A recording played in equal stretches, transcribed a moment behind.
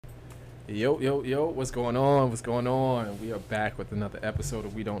Yo, yo, yo, what's going on? What's going on? We are back with another episode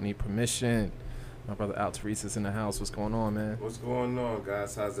of We Don't Need Permission. My brother Al Therese is in the house. What's going on, man? What's going on,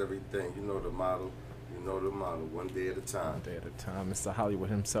 guys? How's everything? You know the model. You know the model. One day at a One time. day at a time. Mr. Hollywood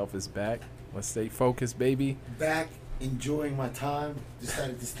himself is back. Let's stay focused, baby. Back enjoying my time.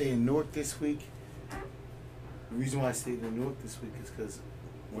 Decided to stay in Newark this week. The reason why I stayed in Newark this week is because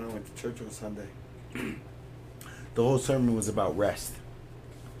when I went to church on Sunday, the whole sermon was about rest.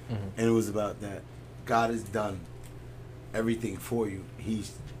 And it was about that God has done everything for you.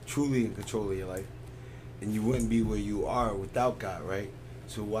 He's truly in control of your life. And you wouldn't be where you are without God, right?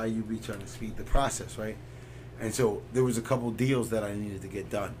 So why you be trying to speed the process, right? And so there was a couple deals that I needed to get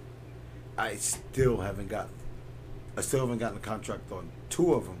done. I still haven't gotten the contract on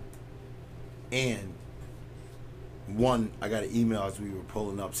two of them. And one, I got an email as we were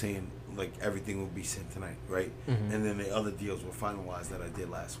pulling up saying like everything will be sent tonight, right? And then the other deals were finalized that I did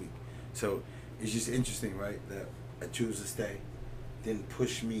last week. So it's just interesting, right? That I choose to stay, didn't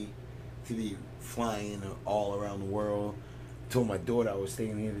push me to be flying all around the world. Told my daughter I was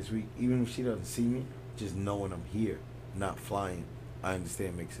staying here this week, even if she doesn't see me, just knowing I'm here, not flying, I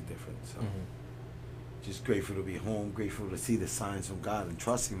understand makes a difference. So just grateful to be home, grateful to see the signs from God and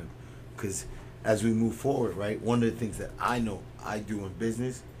trusting Him, because as we move forward, right, one of the things that I know I do in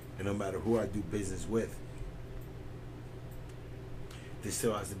business, and no matter who I do business with, there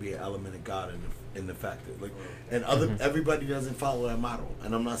still has to be an element of God in the fact that, like, and everybody doesn't follow that model,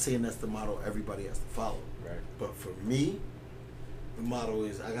 and I'm not saying that's the model everybody has to follow. Right. But for me, the model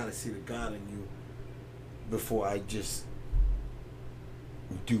is I gotta see the God in you before I just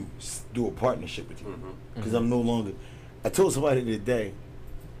do a partnership with you, because I'm no longer. I told somebody today,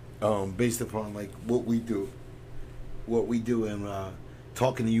 based upon like what we do, and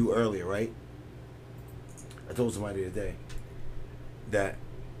talking to you earlier, right? I told somebody today that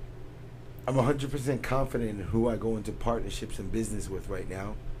I'm 100% confident in who I go into partnerships and business with right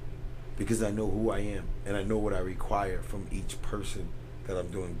now, because I know who I am and I know what I require from each person that I'm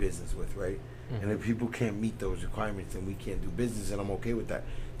doing business with, right? And if people can't meet those requirements, then we can't do business, and I'm okay with that.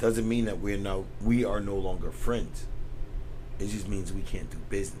 Doesn't mean that we are no longer friends. It just means we can't do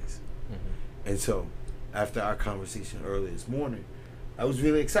business. And so, after our conversation earlier this morning, I was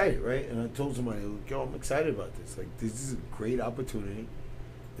really excited, right? And I told somebody, yo, I'm excited about this. Like, this is a great opportunity.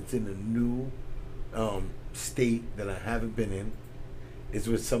 It's in a new state that I haven't been in. It's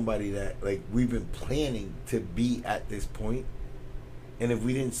with somebody that, like, we've been planning to be at this point. And if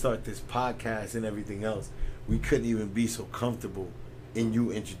we didn't start this podcast and everything else, we couldn't even be so comfortable in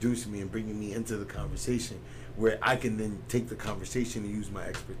you introducing me and bringing me into the conversation, where I can then take the conversation and use my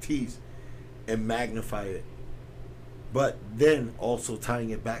expertise and magnify it. But then also tying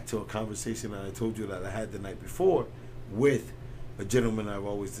it back to a conversation that I told you that I had the night before with a gentleman I've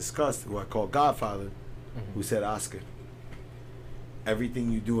always discussed, who I call Godfather, who said, Oscar,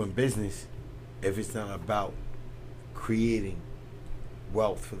 everything you do in business, if it's not about creating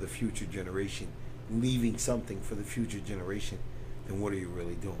wealth for the future generation, leaving something for the future generation, then what are you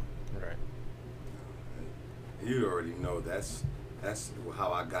really doing? Right. You already know that's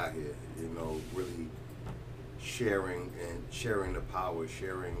how I got here. You know, really sharing the power,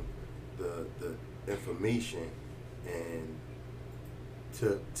 sharing the information, and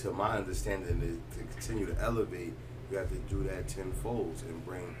to my understanding, to continue to elevate, you have to do that tenfold and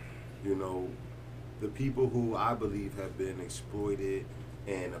bring, you know, the people who I believe have been exploited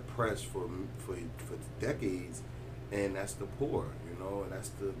and oppressed for decades, and that's the poor, you know, and that's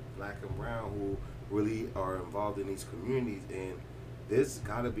the black and brown who really are involved in these communities, and there's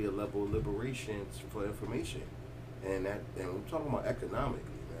got to be a level of liberation for information, and we're talking about economically,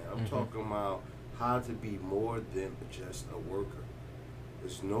 man. I'm talking about how to be more than just a worker.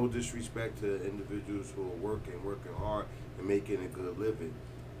 There's no disrespect to individuals who are working hard and making a good living.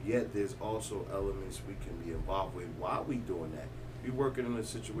 Yet there's also elements we can be involved with. Why are we doing that? You're working in a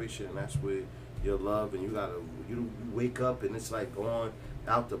situation, and that's where your love, and you wake up and it's like going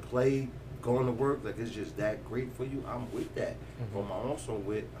out to play, going to work, like it's just that great for you. I'm with that. But I'm also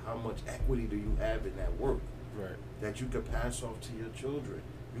with how much equity do you have in that work, Right. that you could pass off to your children.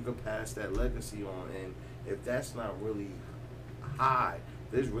 You could pass that legacy on, and if that's not really high,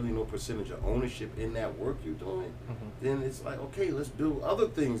 there's really no percentage of ownership in that work you're doing, then it's like, okay, let's do other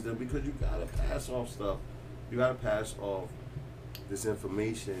things then, because you gotta pass off stuff. You gotta pass off this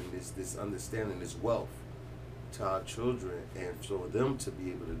information, this understanding, this wealth to our children, and for them to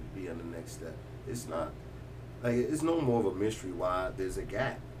be able to be on the next step. It's not like it's no more of a mystery why there's a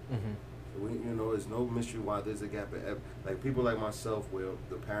gap. There's no mystery why there's a gap. Like people like myself, where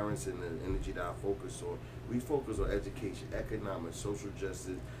the parents and the energy that I focus on, we focus on education, economics, social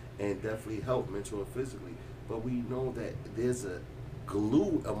justice, and definitely help mental and physically. But we know that there's a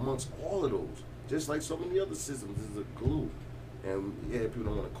glue amongst all of those, just like so many other systems. There's a glue, and yeah, people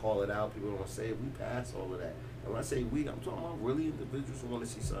don't want to call it out. People don't want to say it. We pass all of that. And when I say we, I'm talking about really individuals who want to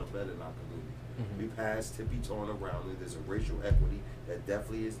see something better in our community. We pass tippy-toeing around it. There's a racial equity that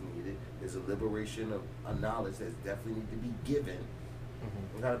definitely is needed. There's a liberation of a knowledge that definitely need to be given.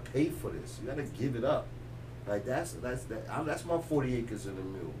 You gotta pay for this. You gotta give it up. Like that's my 40 acres in the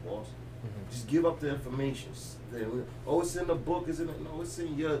mule, boss. Just give up the information. Oh, it's in the book. It's in it. No, it's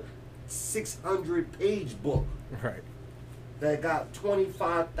in your 600-page book. Right. That got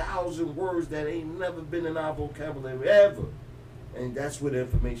 25,000 words that ain't never been in our vocabulary ever. And that's where the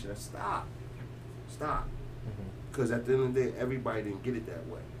information is. Stop. Because at the end of the day, everybody didn't get it that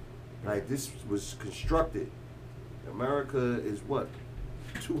way. Like, this was constructed. America is what?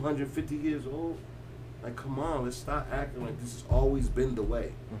 250 years old? Like, come on, let's stop acting like this has always been the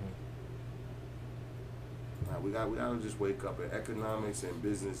way. We gotta just wake up. And economics and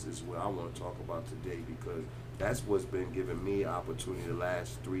business is what I want to talk about today, because that's what's been giving me opportunity the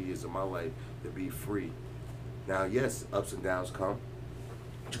last 3 years of my life to be free. Now, yes, ups and downs come.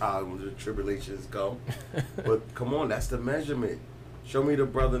 Trials and tribulations come. But come on, that's the measurement. Show me the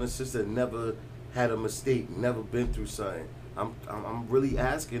brother and the sister that never had a mistake, never been through something. I'm really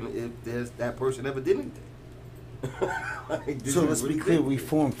asking if that person ever did anything. Like, so let's be clear, we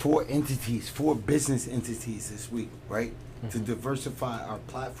formed 4 business entities this week, right? To diversify our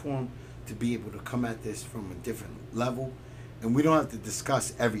platform, to be able to come at this from a different level. And we don't have to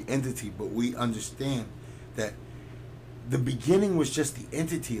discuss every entity, but we understand that the beginning was just the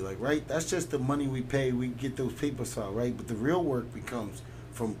entity, like, right? That's just the money we pay, we get those papers filed, right? But the real work becomes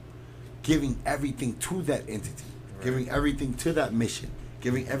from giving everything to that entity, giving everything to that mission,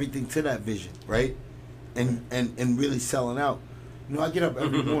 giving everything to that vision, right? And really selling out. You know, I get up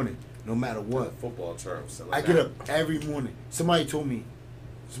every morning, no matter what. Football terms. I get up every morning. Somebody told me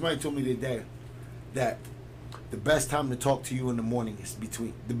today that the best time to talk to you in the morning is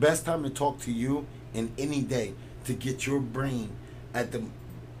the best time to talk to you in any day, to get your brain at the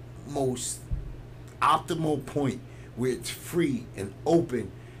most optimal point where it's free and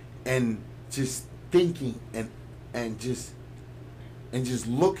open and just thinking and just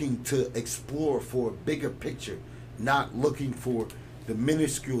looking to explore for a bigger picture, not looking for the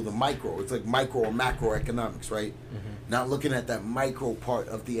minuscule, the micro. It's like micro or macro economics, right? Not looking at that micro part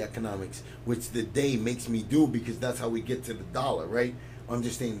of the economics, which the day makes me do, because that's how we get to the dollar, right?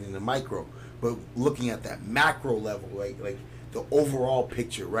 Understanding the micro, but looking at that macro level, right? Like the overall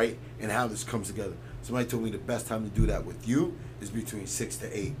picture, right? And how this comes together. Somebody told me the best time to do that with you is between 6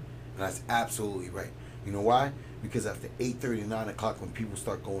 to 8. And that's absolutely right. You know why? Because after 8:30, 9 o'clock, when people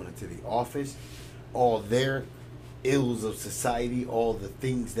start going into the office, all their ills of society, all the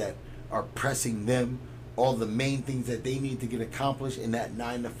things that are pressing them, all the main things that they need to get accomplished in that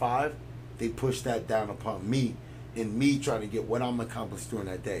 9 to 5, they push that down upon me, and me trying to get what I'm accomplished during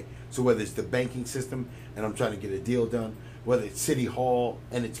that day. So whether it's the banking system and I'm trying to get a deal done, whether it's City Hall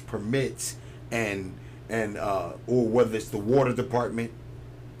and its permits, and or whether it's the water department,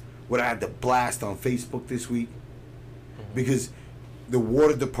 what I had to blast on Facebook this week, because the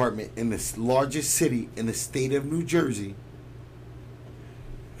water department in the largest city in the state of New Jersey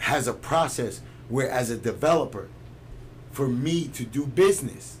has a process where, as a developer, for me to do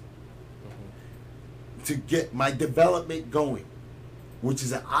business, to get my development going, which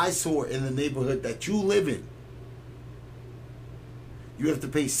is an eyesore in the neighborhood that you live in, you have to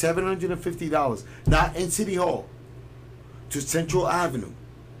pay $750, not in City Hall, to Central Avenue.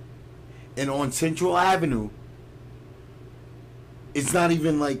 And on Central Avenue, it's not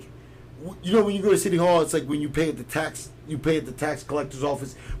even like, you know, when you go to City Hall, it's like when you pay at the tax collector's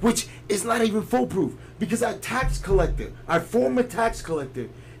office, which is not even foolproof, because our former tax collector,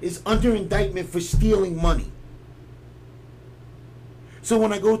 is under indictment for stealing money. So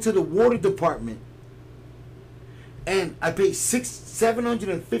when I go to the water department and I pay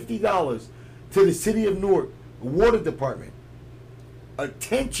 $750 to the city of Newark water department,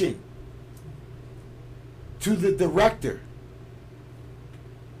 attention to the director,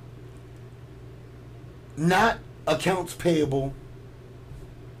 not accounts payable,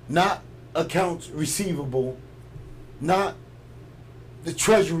 not accounts receivable, not the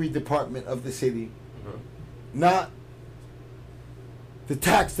treasury department of the city, not the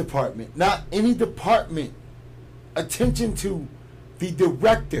tax department, not any department. Attention to the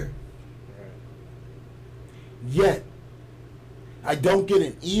director. Yet I don't get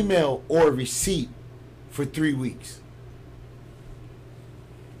an email or a receipt for 3 weeks.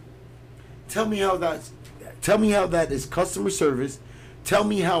 Tell me how that is customer service. Tell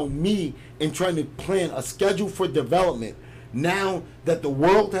me how me in trying to plan a schedule for development, now that the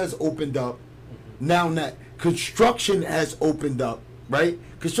world has opened up, now that construction has opened up, right?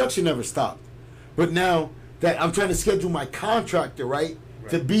 Construction never stopped. But now that I'm trying to schedule my contractor, right,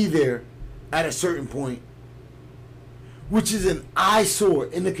 to be there at a certain point, which is an eyesore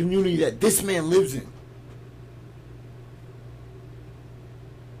in the community that this man lives in.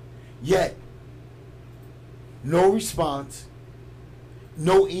 Yet, no response,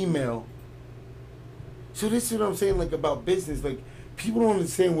 no email. So this is what I'm saying, like, about business. Like, people don't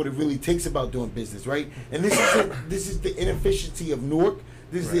understand what it really takes about doing business, right? And this is the inefficiency of Newark.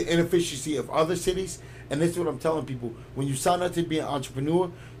 This is the inefficiency of other cities. And this is what I'm telling people. When you sign up to be an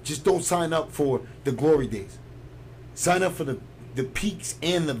entrepreneur, just don't sign up for the glory days. Sign up for the peaks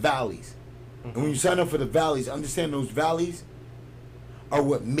and the valleys. And when you sign up for the valleys, understand those valleys are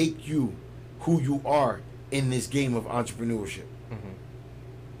what make you who you are in this game of entrepreneurship.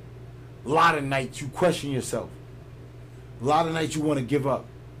 A lot of nights you question yourself. A lot of nights you want to give up.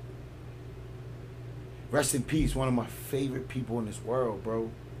 Rest in peace, one of my favorite people in this world,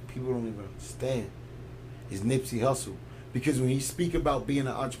 bro. People don't even understand. Is Nipsey Hussle. Because when he speak about being an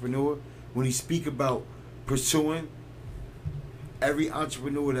entrepreneur, when he speak about pursuing, every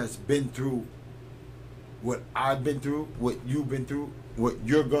entrepreneur that's been through what I've been through, what you've been through, what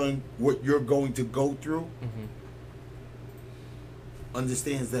you're going to go through,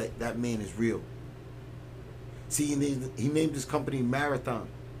 understands that that man is real. See, he named his company Marathon.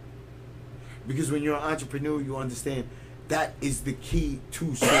 Because when you're an entrepreneur, you understand that is the key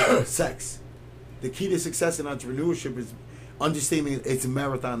to success. The key to success in entrepreneurship is understanding it's a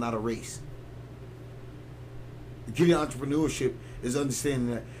marathon, not a race. The key to entrepreneurship is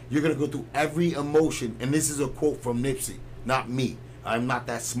understanding that you're going to go through every emotion. And this is a quote from Nipsey, not me. I'm not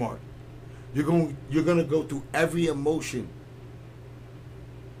that smart. You're going to go through every emotion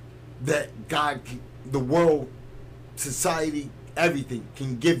that God, the world, society, everything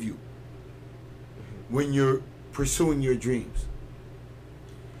can give you when you're pursuing your dreams.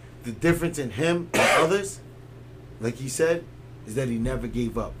 The difference in him and others, like he said, is that he never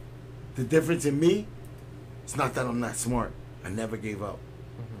gave up. The difference in me, it's not that I'm not smart. I never gave up.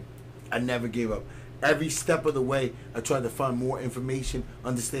 I never gave up. Every step of the way, I tried to find more information,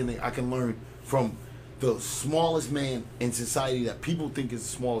 understanding I can learn from the smallest man in society that people think is the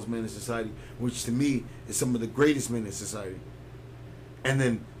smallest man in society, which to me is some of the greatest men in society. And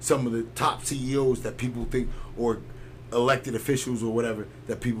then some of the top CEOs that people think, or elected officials or whatever,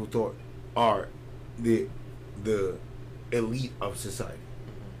 that people thought are the elite of society.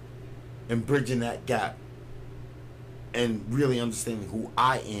 And bridging that gap and really understanding who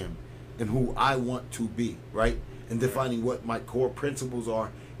I am and who I want to be, right? And defining what my core principles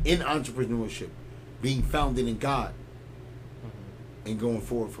are in entrepreneurship, being founded in God, and going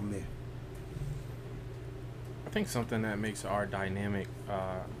forward from there. I think something that makes our dynamic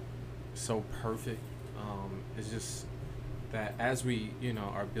so perfect is just that as we,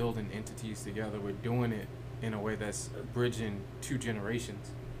 are building entities together, we're doing it in a way that's bridging two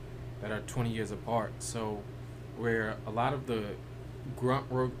generations that are 20 years apart. So where a lot of the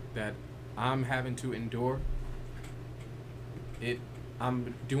grunt work that I'm having to endure,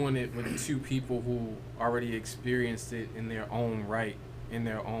 I'm doing it with two people who already experienced it in their own right, in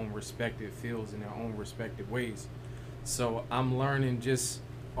their own respective fields, in their own respective ways. So I'm learning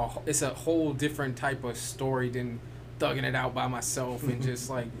it's a whole different type of story than thugging it out by myself and just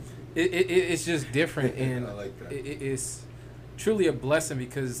like, it's just different. And I like that. It's truly a blessing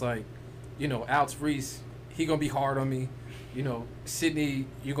because like, Alex Reese, he gonna be hard on me. Sydney,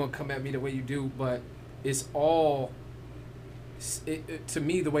 you're gonna come at me the way you do, but it's all, to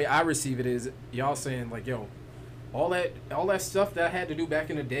me, the way I receive it is y'all saying like, yo, all that stuff that I had to do back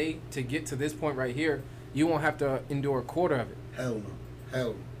in the day to get to this point right here, you won't have to endure a quarter of it. Hell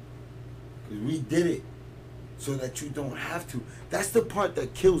no. Because we did it so that you don't have to. That's the part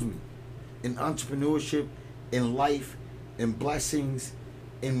that kills me in entrepreneurship, in life, in blessings,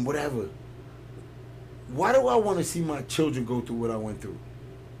 in whatever. Why do I want to see my children go through what I went through?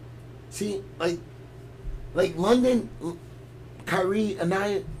 See, like London, Kyrie,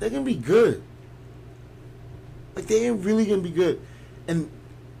 Anaya, they're going to be good. Like, they ain't really going to be good. And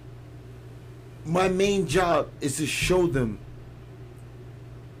my main job is to show them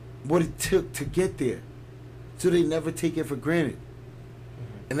what it took to get there, so they never take it for granted.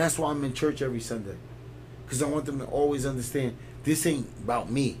 And that's why I'm in church every Sunday, because I want them to always understand this ain't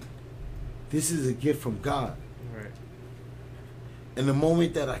about me. This is a gift from God. Right. And the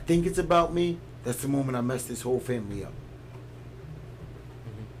moment that I think it's about me, that's the moment I mess this whole family up.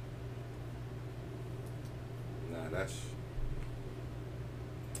 Nah,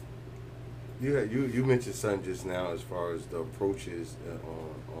 You mentioned something just now as far as the approaches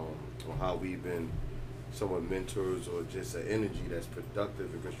on how we've been somewhat mentors or just an energy that's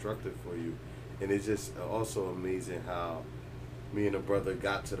productive and constructive for you, and it's just also amazing how me and the brother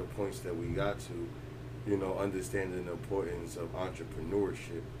got to the points that we got to, you know, understanding the importance of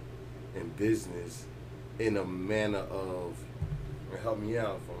entrepreneurship and business in a manner of, and help me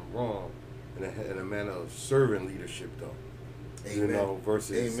out if I'm wrong, in a manner of servant leadership though. Amen. You know,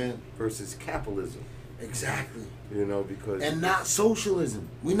 versus Amen. versus capitalism. Exactly. You know, because And not socialism.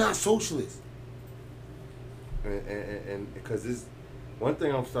 We're not socialists. and because this one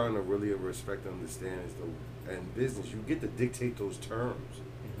thing I'm starting to really respect and understand is in business you get to dictate those terms.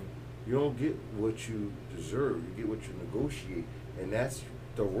 You don't get what you deserve. You get what you negotiate, and that's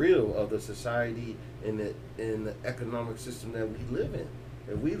the real of the society and the economic system that we live in.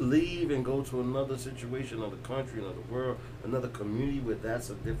 If we leave and go to another situation, another country, another world, another community where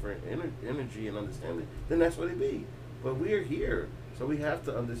that's a different energy and understanding, then that's what it be. But we're here, so we have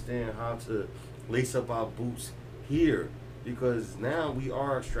to understand how to lace up our boots here, because now we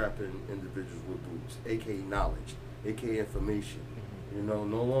are strapping individuals with boots, aka knowledge, aka information. You know,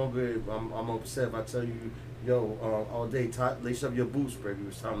 no longer I'm upset if I tell you, yo, all day, lace up your boots, baby,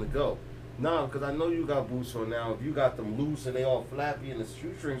 it's time to go. No, because I know you got boots on now. If you got them loose and they all flappy and the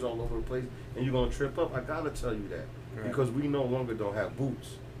shoestrings all over the place and you're going to trip up, I got to tell you that. Right. Because we no longer don't have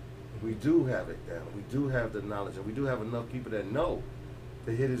boots. We do have it now. We do have the knowledge, and we do have enough people that know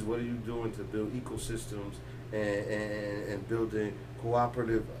the hit is what are you doing to build ecosystems and building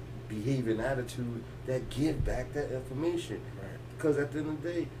cooperative behavior and attitude that give back that information. Right. Because at the end of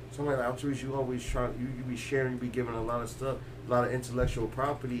the day, somebody like Outreach, you always try, you be sharing, you be giving a lot of stuff, a lot of intellectual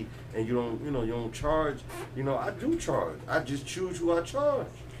property, and you don't charge. You know, I do charge. I just choose who I charge.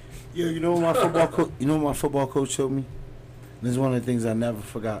 Yeah, you know what my football coach, my football coach told me? This is one of the things I never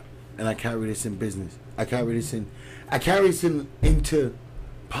forgot, and I carry this in business. I carry this into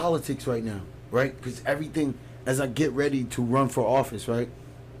politics right now, right? Because everything, as I get ready to run for office, right?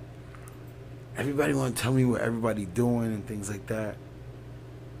 Everybody want to tell me what everybody doing and things like that.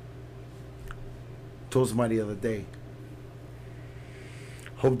 Told somebody the other day,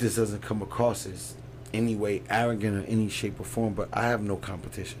 hope this doesn't come across as any way arrogant in any shape or form, but I have no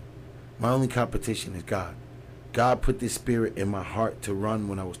competition. My only competition is God. God put this spirit in my heart to run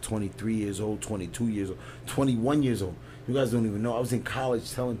when I was 23 years old, 22 years old, 21 years old. You guys don't even know. I was in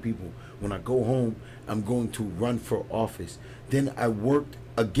college telling people, when I go home, I'm going to run for office. Then I worked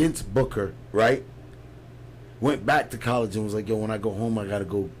against Booker, right? Went back to college and was like, yo, when I go home, I got to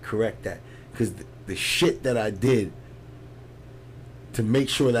go correct that. Because the shit that I did to make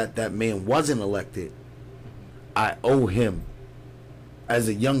sure that that man wasn't elected, I owe him. As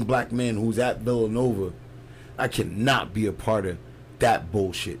a young black man who's at Villanova, I cannot be a part of that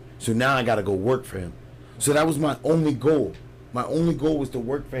bullshit. So now I got to go work for him. So that was my only goal. My only goal was to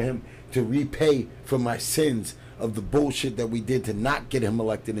work for him to repay for my sins of the bullshit that we did to not get him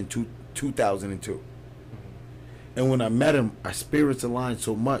elected in 2002. And when I met him, our spirits aligned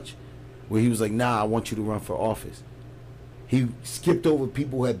so much where he was like, nah, I want you to run for office. He skipped over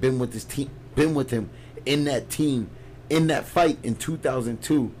people who had been with his team, been with him in that team, in that fight in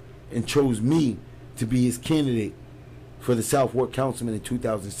 2002, and chose me to be his candidate for the South Ward Councilman in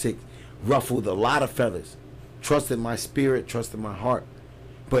 2006. Ruffled a lot of feathers. Trusted my spirit, trusted my heart.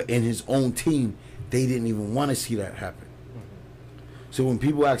 But in his own team, they didn't even want to see that happen. So when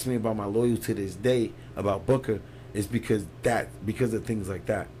people ask me about my loyalty to this day about Booker, it's because of things like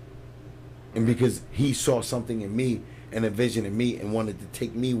that. And because he saw something in me and a vision in me and wanted to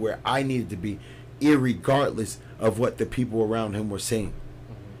take me where I needed to be, irregardless of what the people around him were saying.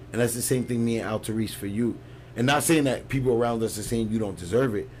 And that's the same thing me and Al Therese for you. And not saying that people around us are saying you don't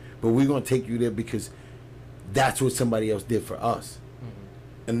deserve it, but we're going to take you there because that's what somebody else did for us.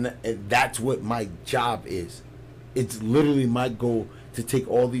 And that's what my job is. It's literally my goal to take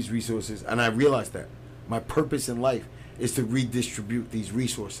all these resources, and I realize that my purpose in life is to redistribute these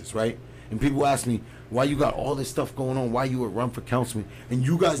resources, right? And people ask me, why you got all this stuff going on, why you would run for councilman? And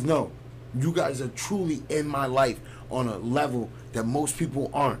you guys know, you guys are truly in my life on a level that most people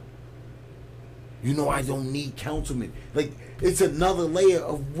aren't. You know, I don't need councilmen. Like, it's another layer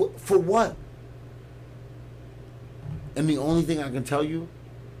of for what? And the only thing I can tell you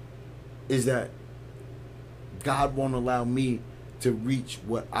is that God won't allow me to reach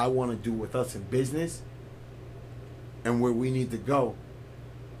what I want to do with us in business and where we need to go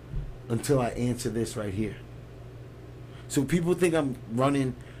until I answer this right here. So people think I'm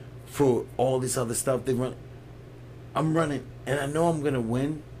running for all this other stuff. I'm running, and I know I'm going to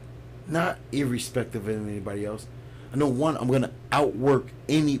win, not irrespective of anybody else. I know one, I'm gonna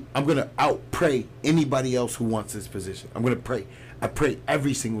outpray anybody else who wants this position. I'm gonna pray. I pray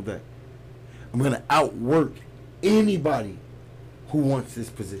every single day. I'm gonna outwork anybody who wants this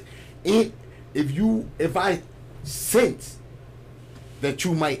position. If I sense that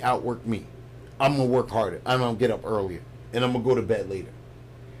you might outwork me, I'm gonna work harder. I'm gonna get up earlier, and I'm gonna go to bed later,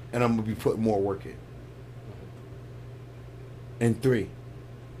 and I'm gonna be putting more work in. And 3,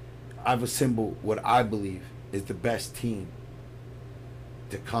 I've assembled what I believe is the best team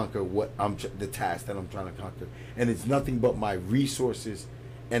to conquer the task that I'm trying to conquer, and it's nothing but my resources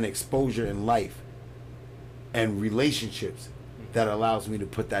and exposure in life and relationships that allows me to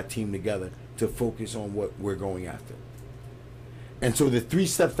put that team together to focus on what we're going after. And so the 3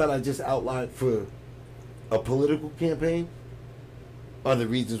 steps that I just outlined for a political campaign are the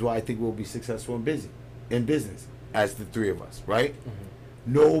reasons why I think we'll be successful in business as the 3 of us, right?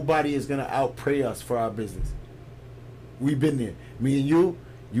 Mm-hmm. Nobody is gonna outpray us for our business. We've been there. Me and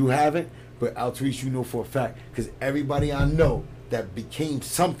you haven't, but Altrice, you know for a fact, because everybody I know that became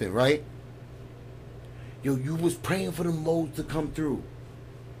something, right? Yo, you was praying for the modes to come through.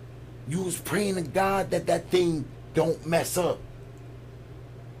 You was praying to God that thing don't mess up.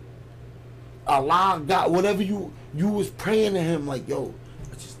 Allah, God, whatever you was praying to him, like, yo,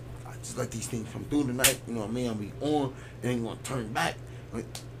 I just let these things come through tonight. You know what I mean? I'll be on. It ain't gonna turn back. Like,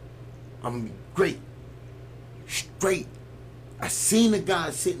 I'm gonna be great. Straight. I seen the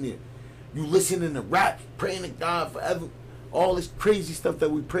guy sitting there. You listening to rap, praying to God forever. All this crazy stuff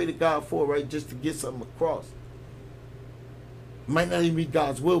that we pray to God for, right? Just to get something across. Might not even be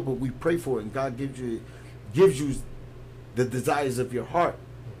God's will, but we pray for it, and God gives you the desires of your heart.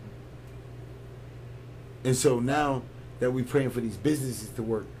 And so now that we're praying for these businesses to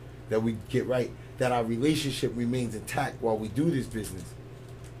work, that we get right, that our relationship remains intact while we do this business.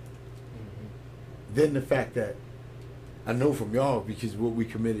 Mm-hmm. Then the fact that I know from y'all, because what we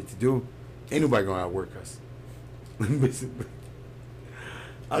committed to do, ain't nobody gonna outwork us. Listen,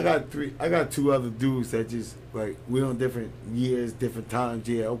 I got 2 other dudes that just, like, we're on different years, different times,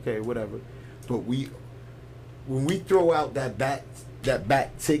 yeah, okay, whatever. But when we throw out that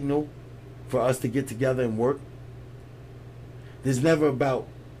bat signal for us to get together and work, there's never about,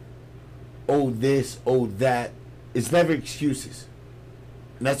 oh this, oh that. It's never excuses.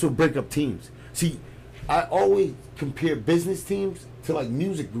 And that's what break up teams. See, I always compare business teams to like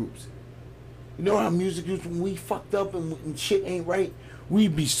music groups. You know how music groups, when we fucked up and shit ain't right,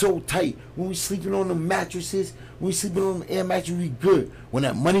 we'd be so tight. When we sleeping on the mattresses, when we sleeping on the air mattress, we good. When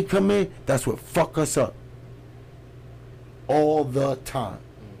that money come in, that's what fuck us up. All the time.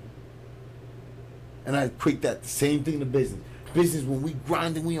 And I equate that the same thing to business. Business, when we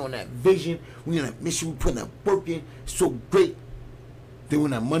grinding, we on that vision, we on that mission, we putting that work in, it's so great. Then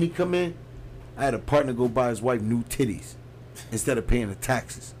when that money come in, I had a partner go buy his wife new titties instead of paying the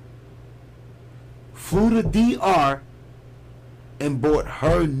taxes. Flew to DR and bought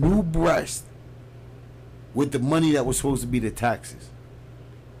her new breast with the money that was supposed to be the taxes.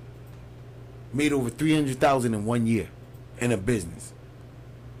 Made over $300,000 in 1 year in a business.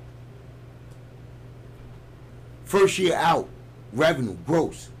 First year out, revenue,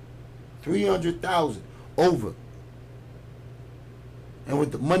 gross, $300,000 over. And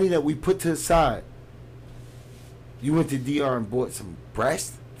with the money that we put to the side, you went to DR and bought some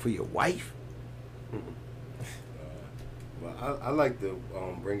breast for your wife? Well, I like to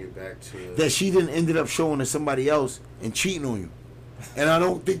bring it back to... That she then ended up showing to somebody else and cheating on you. And I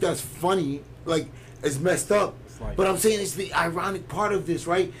don't think that's funny. Like, it's messed up. Like, but I'm saying it's the ironic part of this,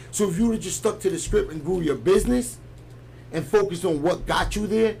 right? So if you would have just stuck to the script and grew your business and focused on what got you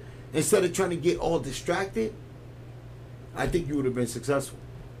there instead of trying to get all distracted, I think you would have been successful.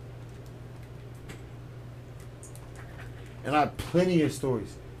 And I have plenty of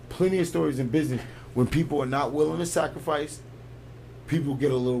stories in business when people are not willing to sacrifice. People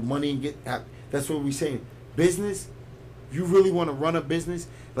get a little money and get... That's what we're saying. Business, you really want to run a business,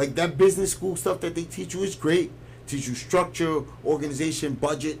 like that business school stuff that they teach you is great. Teach you structure, organization,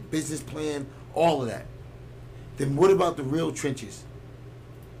 budget, business plan, all of that. Then what about the real trenches?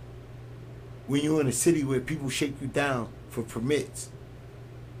 When you're in a city where people shake you down for permits.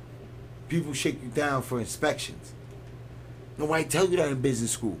 People shake you down for inspections. Nobody tell you that in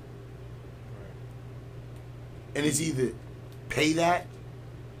business school. And it's either pay that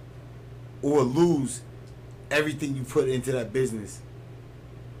or lose everything you put into that business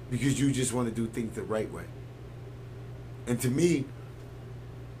because you just want to do things the right way. And to me,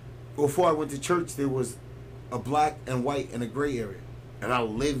 before I went to church, there was a black and white and a gray area. And I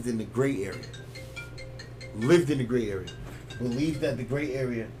lived in the gray area. Believed that the gray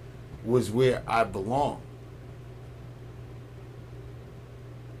area was where I belong.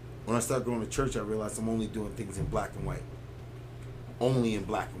 When I started going to church, I realized I'm only doing things in black and white. Only in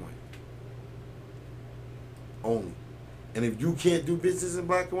black and white. Only. And if you can't do business in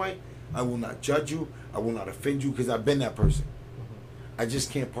black and white, I will not judge you. I will not offend you because I've been that person. I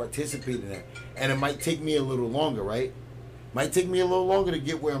just can't participate in that. And it might take me a little longer, right? Might take me a little longer to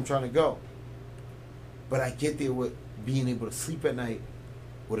get where I'm trying to go. But I get there with being able to sleep at night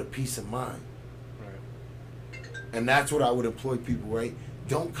with a peace of mind. Right. And that's what I would employ people, right?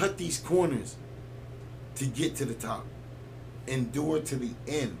 Don't cut these corners to get to the top. Endure to the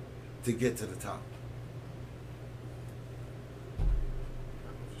end to get to the top.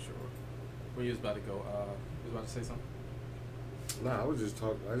 For sure. Where you was about to go? You was about to say something? Nah, I was just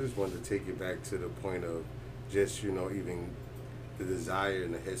talking. I just wanted to take it back to the point of just, even the desire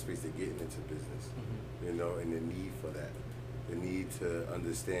and the headspace of getting into business, and the need for that. The need to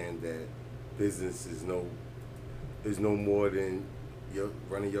understand that business is no more than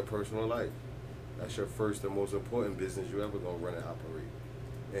running your personal life. That's your first and most important business you ever gonna run and operate.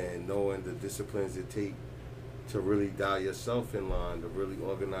 And knowing the disciplines it take to really dial yourself in line, to really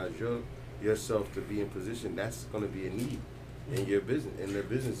organize yourself to be in position, that's gonna be a need in your business, in the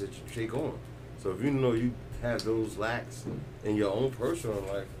business that you take on. So if you know you have those lacks in your own personal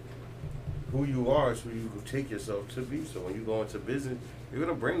life, who you are is who you take yourself to be. So when you go into business, you're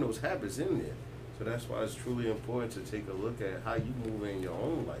gonna bring those habits in there. So that's why it's truly important to take a look at how you move in your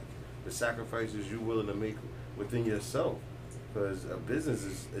own life, the sacrifices you're willing to make within yourself. Because a business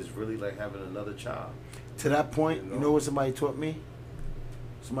is really like having another child. To that point, you know what somebody taught me?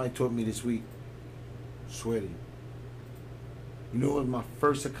 Somebody taught me this week. Swear to you. You know what my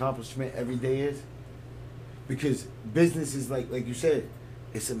first accomplishment every day is? Because business is like you said,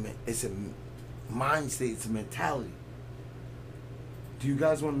 it's a mind state, it's a mentality. Do you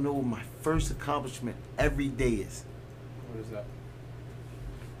guys want to know what my first accomplishment every day is? What is that?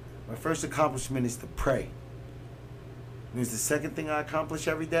 My first accomplishment is to pray. And it's the second thing I accomplish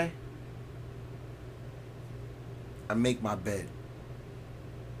every day. I make my bed.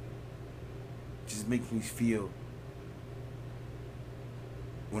 It just makes me feel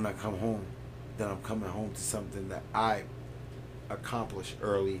when I come home that I'm coming home to something that I accomplished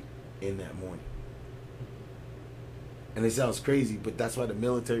early in that morning. And it sounds crazy, but that's why the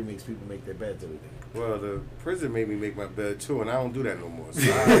military makes people make their beds every day. Well, the prison made me make my bed too, and I don't do that no more. So I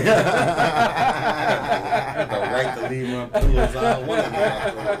have the right to leave my pillows out one of them,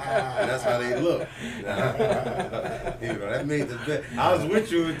 and that's how they look. That made the bed. I was with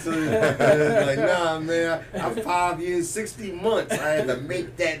you until like, nah, man. I'm 5 years, 60 months. I had to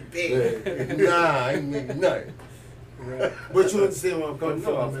make that bed. Nah, I ain't making nothing. Right. But you understand where I'm coming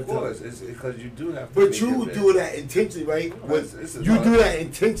from. No, of course. It's because you do have to. But you do that intentionally, right? You do that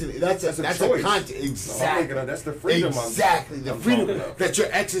intentionally. That's a conscious. Exactly. No, that's the freedom. Exactly. The freedom that you're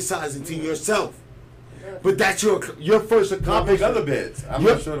exercising to yourself. But that's your first accomplishment. I make other beds. I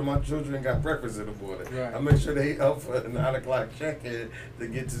make sure that my children got breakfast in the morning. Right. I make sure they up for 9 o'clock check-in to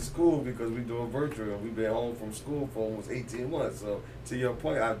get to school because we do a virtual and we've been home from school for almost 18 months. So to your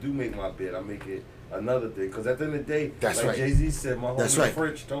point, I do make my bed. I make it another day because at the end of the day, that's like right. Jay-Z said, my homie right.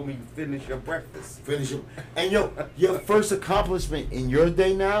 French told me finish your breakfast. Finish it. And your first accomplishment in your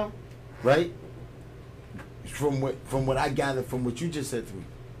day now, right? From what I gathered from what you just said to me,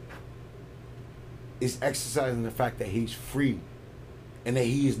 is exercising the fact that he's free and that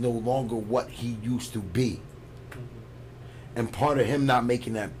he is no longer what he used to be. And part of him not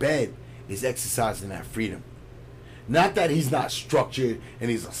making that bed is exercising that freedom. Not that he's not structured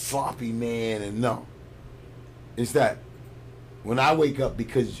and he's a sloppy man, and no. It's that when I wake up,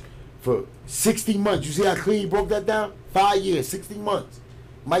 because for 60 months, you see how clean he broke that down? 5 years, 60 months.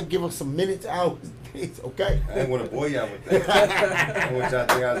 Might give us some minutes, hours, days, okay? I didn't want to bore y'all with that. I want y'all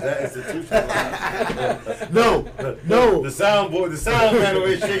to think I was that institutionalized. No. The sound man over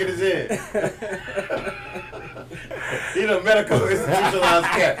here shaking his head. He's a medical institutionalized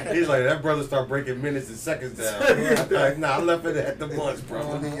cat. He's like, that brother start breaking minutes and seconds down. Like, nah, I left it at the months,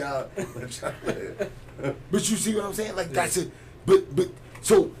 bro. But you see what I'm saying? Like, that's it. But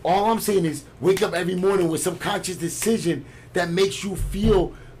so all I'm saying is wake up every morning with some conscious decision that makes you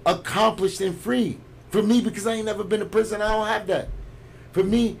feel accomplished and free. For me, because I ain't never been to prison, I don't have that. For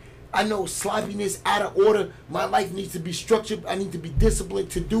me, I know sloppiness, out of order. My life needs to be structured. I need to be disciplined,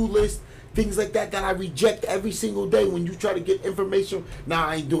 to-do list, things like that I reject every single day. When you try to get information, nah,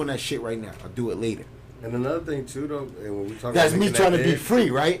 I ain't doing that shit right now. I'll do it later. And another thing too, though, and when we talk that's about me trying to be free,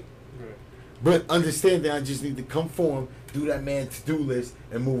 right? But understand that I just need to conform, do that man to-do list,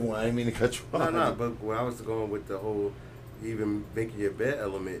 and move on. I didn't mean to cut you off. No, but when I was going with the whole even making your bed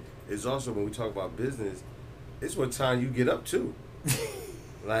element, is also when we talk about business, it's what time you get up to.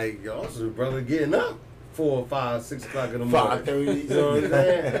 Like, y'all, brother, getting up 4, 5, 6 o'clock in the morning. 5:30. You know what I'm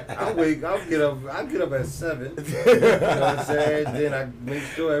saying? I get up at 7. You know what I'm saying? Then I make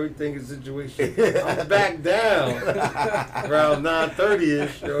sure everything is situation. I'm back down around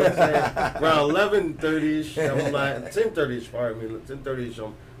 9:30ish. You know what I'm saying? Around 11:30ish. I'm like 10:30ish. Pardon me.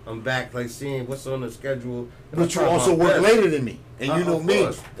 10:30ish. I'm back, like seeing what's on the schedule. But you also work later than me, and you know me.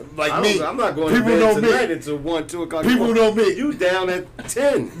 Like me, I'm not going to people bed know tonight me. until 1, 2 o'clock. People know me. You down at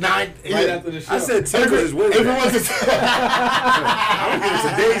 10. 9, Right after the show. I said 10 because it's Wednesday. Everyone's I'm getting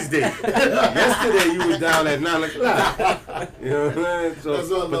today's date. Yesterday you was down at 9 o'clock. You know what I'm saying?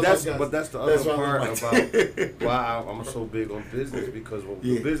 So, but that's the other part about why I'm so big on business, because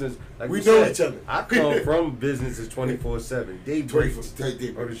the business, like we you know said, each other. I come from businesses 24/7. Day breaks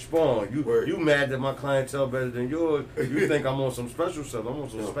or the spawn. You mad that my clientele better than yours? You think I'm on some special stuff? I'm on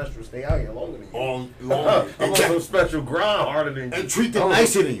some special. Stay out here longer than you. I'm on some special grind harder than you. And treat them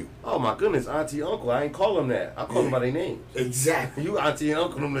nicer than you. Oh my goodness, auntie, uncle. I ain't call them that. I call them by their names. Exactly. You auntie and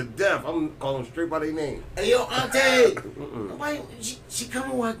uncle them to death. I'm calling them straight by their name. Hey, yo, auntie. Why she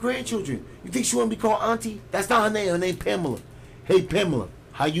coming with her grandchildren? You think she want to be called auntie? That's not her name. Her name's Pamela. Hey, Pamela,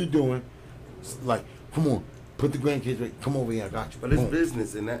 how you doing? Like, come on, put the grandkids right. Come over here, I got you. But it's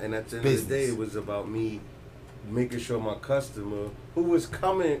business, and at the end of the day, it was about me making sure my customer, who was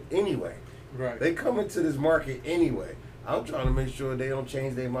coming anyway, Right. they coming to this market anyway. I'm trying to make sure they don't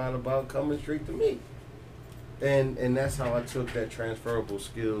change their mind about coming straight to me. And that's how I took that transferable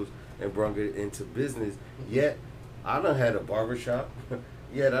skills and brought it into business. Yet, I done had a barbershop.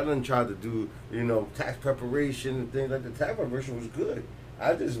 Yet, I done tried to do, tax preparation and things like that. Tax preparation was good.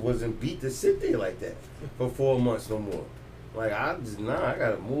 I just wasn't beat to sit there like that for 4 months no more. Like, I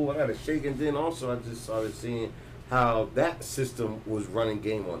gotta move, I gotta shake. And then also I just started seeing how that system was running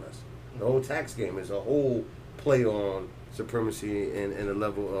game on us. The whole tax game is a whole play on supremacy and a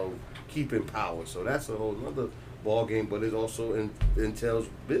level of keeping power. So that's a whole nother ball game, but it also entails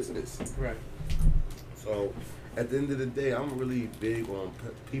business. Right. So at the end of the day, I'm really big on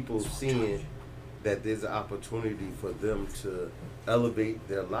people seeing that there's an opportunity for them to elevate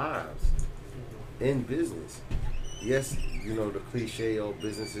their lives in business. Yes, the cliche,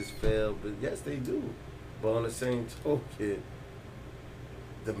 businesses fail, but yes, they do. But on the same token,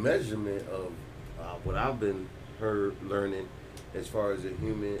 the measurement of what I've been learning as far as a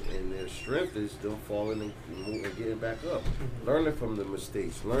human and their strength is them falling and getting back up. Learning from the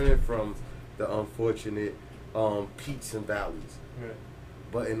mistakes, learning from the unfortunate peaks and valleys. Right.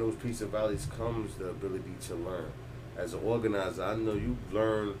 But in those peaks and valleys comes the ability to learn. As an organizer, I know you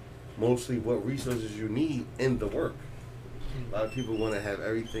learn mostly what resources you need in the work. A lot of people want to have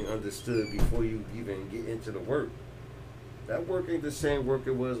everything understood before you even get into the work. That work ain't the same work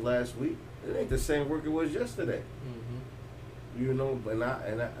it was last week. It ain't the same work it was yesterday. And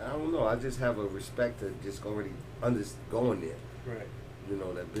I don't know. I just have a respect to just already going there. Right.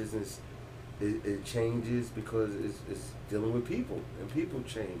 That business it changes because it's dealing with people, and people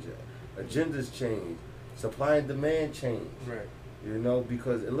change. Agendas change. Supply and demand change. Right.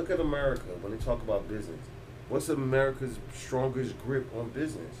 Because and look at America when they talk about business. What's America's strongest grip on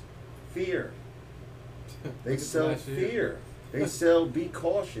business? Fear. They sell fear. They sell be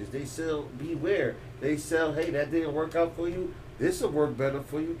cautious. They sell beware. They sell, hey, that didn't work out for you. This will work better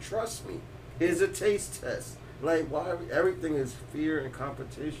for you. Trust me. Here's a taste test. Like, why everything is fear and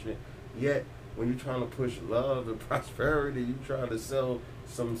competition. Yet, when you're trying to push love and prosperity, you're trying to sell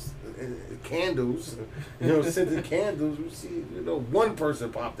some candles, scented candles. We see, one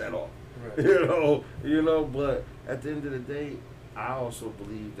person pop that off. Right. But at the end of the day, I also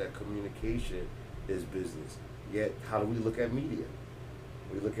believe that communication is business. Yet, how do we look at media?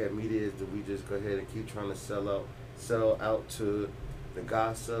 We look at media as do we just go ahead and keep trying to sell out to the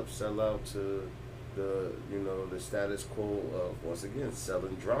gossip, sell out to the status quo of, once again,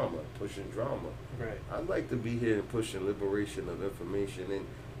 selling drama, pushing drama. Right. I'd like to be here and pushing liberation of information, and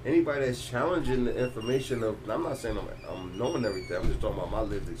anybody that's challenging the information of, I'm not saying I'm knowing everything, I'm just talking about my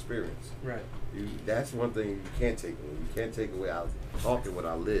lived experience. Right. That's one thing you can't take away. You can't take away I talking what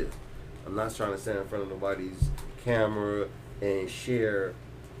I live. I'm not trying to stand in front of nobody's camera and share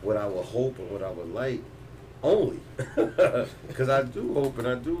what I would hope and what I would like only. Because I do hope and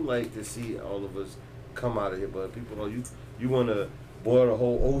I do like to see all of us come out of here. But people, you want to boil the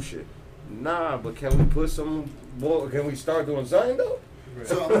whole ocean. Nah, but can we start doing something though? Right.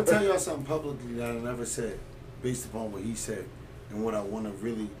 So I'm going to tell y'all something publicly that I never said based upon what he said and what I want to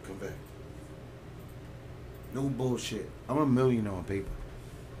really convey. No bullshit. I'm a millionaire on paper.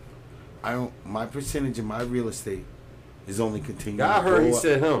 My percentage of my real estate is only continuing. I heard he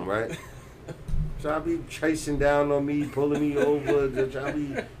said him, right? Y'all be chasing down on me, pulling me over. Y'all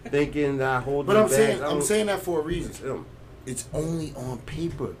be thinking that I hold But you I'm back. I'm saying that for a reason. It's him. It's only on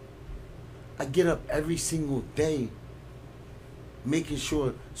paper. I get up every single day making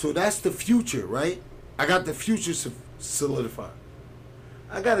sure. So that's the future, right? I got the future solidified.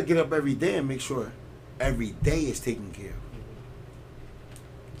 I got to get up every day and make sure every day is taken care of.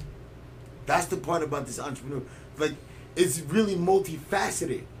 That's the part about this entrepreneur. Like, it's really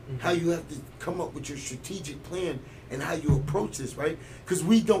multifaceted. How you have to come up with your strategic plan and how you approach this, right? Because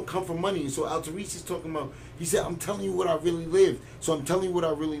we don't come from money. And so Altarese is talking about, he said, I'm telling you what I really lived. So I'm telling you what I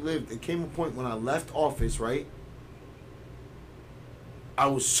really lived. There came a point when I left office, right? I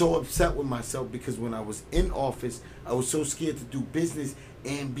was so upset with myself because when I was in office, I was so scared to do business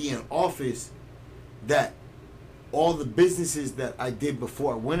and be in office that all the businesses that I did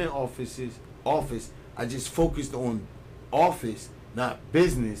before I went in office, I just focused on office, not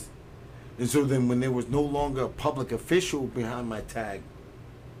business. And so then when there was no longer a public official behind my tag,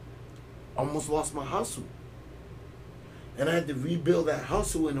 I almost lost my hustle. And I had to rebuild that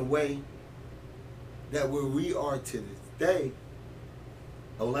hustle in a way that where we are to this day,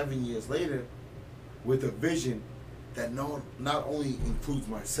 11 years later, with a vision that not only includes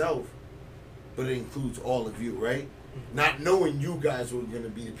myself, but it includes all of you, right? Not knowing you guys were going to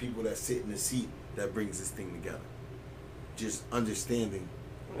be the people that sit in the seat that brings this thing together. Just understanding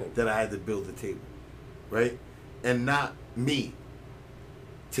that I had to build the table, right? And not me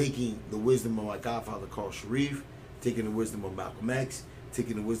taking the wisdom of my godfather, Carl Sharif, taking the wisdom of Malcolm X,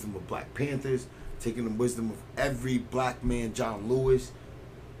 taking the wisdom of Black Panthers, taking the wisdom of every black man, John Lewis,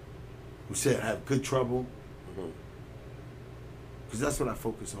 who said have good trouble. Because that's what I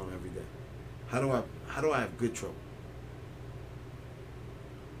focus on every day. How do I have good trouble?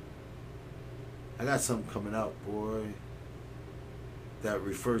 I got something coming out, boy, that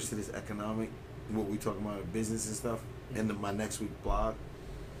refers to this economic, what we talking about in business and stuff, in my next week blog.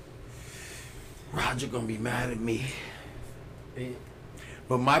 Roger gonna be mad at me.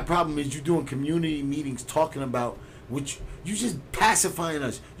 But my problem is you doing community meetings talking about which you just pacifying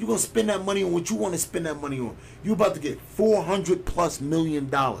us. You gonna spend that money on what you want to spend that money on. You about to get $400+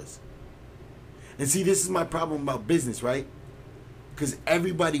 million. And see, this is my problem about business, right? Because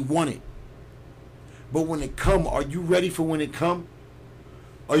everybody want it. But when it come, are you ready for when it come?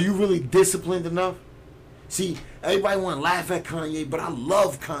 Are you really disciplined enough? See, everybody want to laugh at Kanye, but I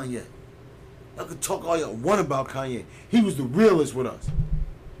love Kanye. I could talk all y'all want about Kanye. He was the realest with us.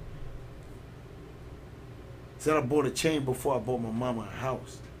 Said I bought a chain before I bought my mama a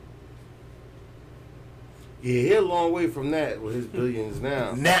house. Yeah, he a long way from that with his billions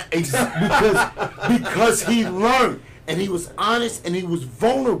now. Because he learned and he was honest and he was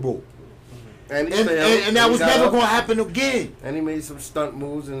vulnerable. And that was never going to happen again. And he made some stunt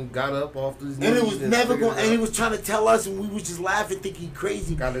moves and got up off his knees. And it was never going. And he was trying to tell us, and we was just laughing, thinking he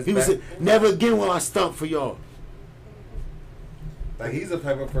crazy. He was back. never again will I stunt for y'all. Like he's the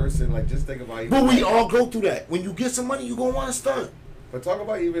type of person. Like just think about. But we all go through that. When you get some money, you gonna want to stunt. But talk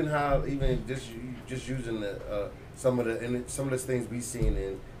about just using the some of the things we seen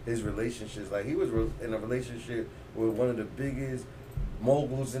in his relationships. Like he was in a relationship with one of the biggest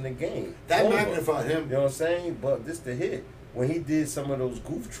moguls in the game. That magnified him. You know what I'm saying? But this the hit. When he did some of those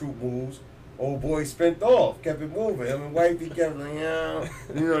goof troop moves, old boy spent off, kept it moving. Him and wifey kept like,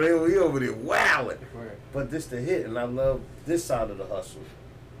 he over there wilding. Right. But this the hit, and I love this side of the hustle.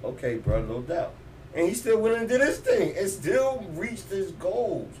 Okay, bro, no doubt. And he still went and did his thing and still reached his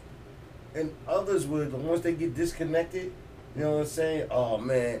goals. And others would, once they get disconnected, you know what I'm saying? Oh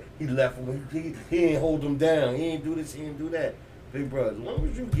man, he left him. He ain't hold him down. He ain't do this. He ain't do that. Big bro, as long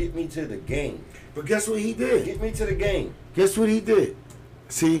as you get me to the game. But guess what he did? Get me to the game. Guess what he did?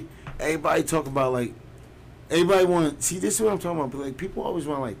 See, everybody talk about like, everybody want, see, this is what I'm talking about. But like, people always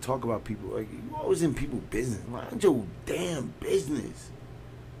want to like talk about people. Like, you always in people's business. Mind your damn business.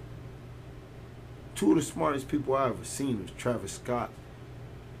 Two of the smartest people I ever seen was Travis Scott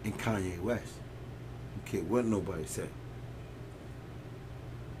and Kanye West. Okay, what nobody said.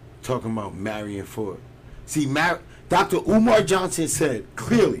 Talking about marrying for it. See, Dr. Umar Johnson said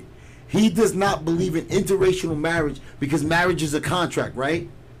clearly he does not believe in interracial marriage because marriage is a contract, right?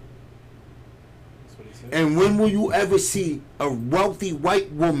 That's what he said. And when will you ever see a wealthy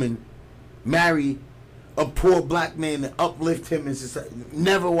white woman marry a poor black man and uplift him in society?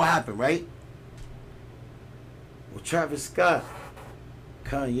 Never will happen, right? Well, Travis Scott,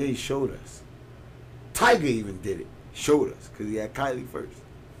 Kanye showed us. Tiger even did it. Showed us because he had Kylie first.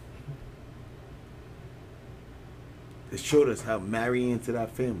 It showed us how marrying into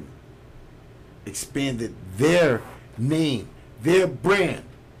that family expanded their name, their brand.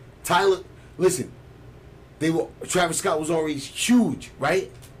 listen, Travis Scott was always huge,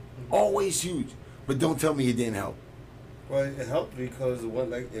 right? Always huge. But don't tell me it didn't help. Well, it helped because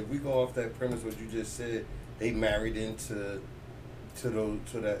if we go off that premise, what you just said, they married into to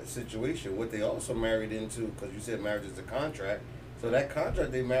that situation. What they also married into, because you said marriage is a contract, so that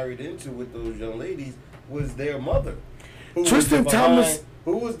contract they married into with those young ladies was their mother. Tristan Thompson,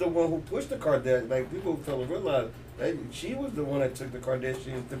 who was the one who pushed the Kardashians. Like, people fail to realize that she was the one that took the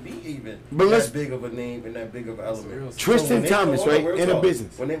Kardashians to be even that big of a name and that big of an element. Tristan Thompson, right, in a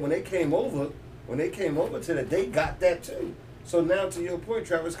business. When they came over to that, they got that too. So now, to your point,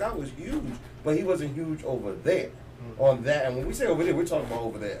 Travis Scott was huge, but he wasn't huge over there. On that, and when we say over there, we're talking about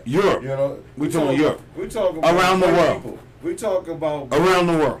over there. Europe. You know, we're talking Europe. We're talking about around the world. People. We talk about around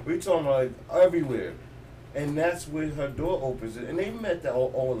the world. We talking about everywhere, and that's where her door opens. And they met that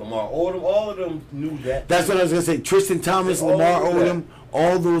all Lamar. All of them knew that. That's what I was gonna say. Tristan Thompson, Lamar Odom,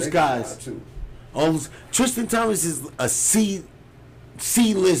 all those guys. All those, Tristan Thompson is a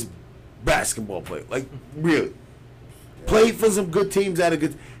C-list basketball player. Like, really. Played for some good teams at a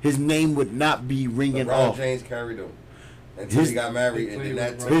good. His name would not be ringing off. James carried him until he got married, and then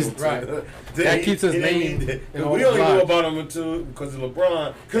that that keeps his name. We only know about him until because of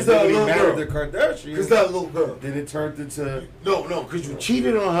LeBron. Because that he little married girl. the Kardashians. Because that little girl. Then it turned into no. Because you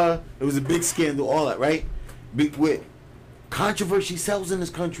cheated on her. It was a big scandal. All that, right? With controversy sells in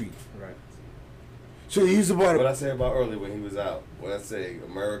this country. Right. So he's about. What I said about earlier when he was out. What I say,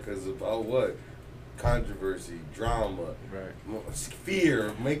 America's about what? Controversy, drama, right?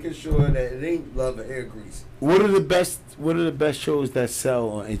 Fear, making sure that it ain't love and hair grease. What are the best shows that sell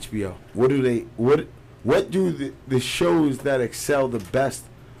on HBO? What do the shows that excel the best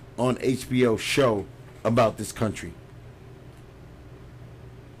on HBO show about this country?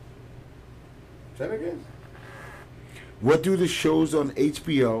 Say that again. What do the shows on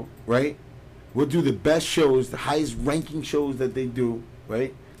HBO, right? What do the best shows, the highest ranking shows that they do,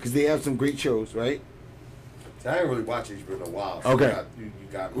 right? Because they have some great shows, right? I ain't really watched HBO in a while. So okay. You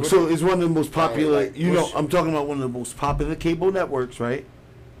got so it's one of the most popular, like, I'm talking about one of the most popular cable networks, right?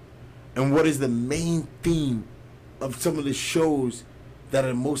 And what is the main theme of some of the shows that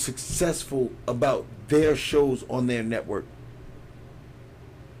are most successful about their shows on their network?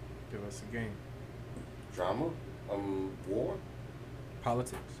 Give us a game. Drama? War?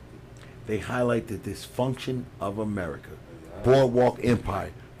 Politics. They highlight the dysfunction of America. Boardwalk Empire,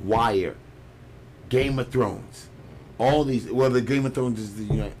 Wire, Game of Thrones, all these. Well, the Game of Thrones is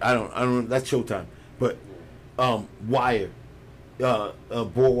the I don't. That's Showtime, but Wire,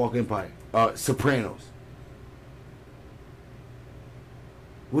 Boardwalk Empire, Sopranos.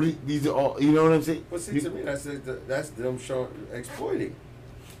 These are all. You know what I'm saying? Well, see, to me, that's them showing exploiting.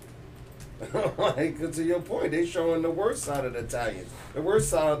 Like, to your point, they showing the worst side of the Italians, the worst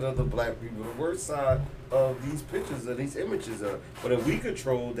side of the black people, the worst side of these pictures, of these images. But if we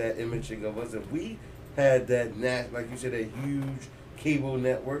controlled that imaging of us, if we had that, like you said, a huge cable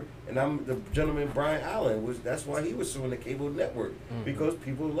network, and I'm the gentleman Brian Allen, that's why he was suing the cable network, because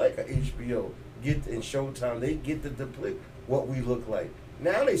people like a HBO and Showtime, they get to depict what we look like.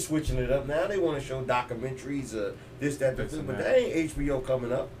 Now they switching it up. Now they want to show documentaries, this, that, but that ain't HBO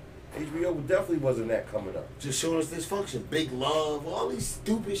coming up. HBO definitely wasn't that coming up. Just showing us dysfunction, Big Love, all these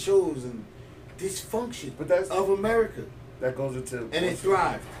stupid shows and dysfunction. But that's of America. That goes into and it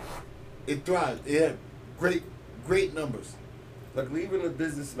thrived. It thrived. It had great numbers. Like, leaving the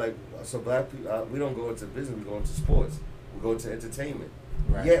business, like, so black people, we don't go into business. We go into sports. We go into entertainment.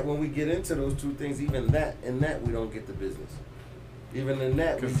 Right. Yet when we get into those two things, even that we don't get the business. Even in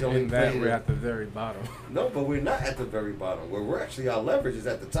that, we don't. In that, we're at the very bottom. No, but we're not at the very bottom. Where we're actually, our leverage is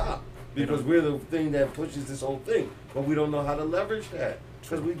at the top, because we're the thing that pushes this whole thing. But we don't know how to leverage that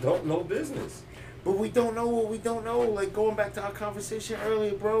because we don't know business. But we don't know what we don't know. Like, going back to our conversation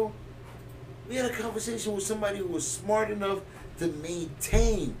earlier, bro. We had a conversation with somebody who was smart enough to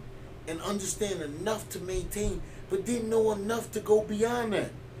maintain and understand enough to maintain, but didn't know enough to go beyond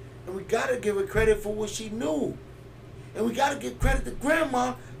that. And we gotta give her credit for what she knew. And we gotta give credit to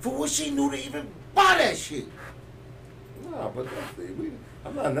Grandma for what she knew to even buy that shit. Nah, but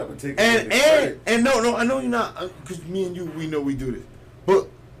I'm not never taking credit. And no, I know you're not, because me and you, we know we do this. But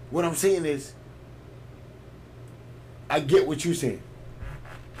what I'm saying is, I get what you're saying.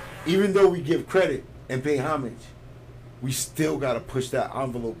 Even though we give credit and pay homage, we still gotta push that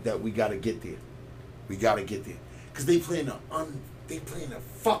envelope that we gotta get there. We gotta get there, because they playing a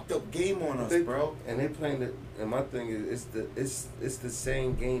fucked up game on us, bro. And they playing it. And my thing is, it's the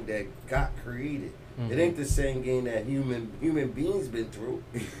same game that got created. It ain't the same game that human beings been through.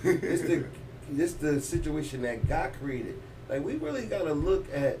 It's the situation that got created. Like, we really gotta look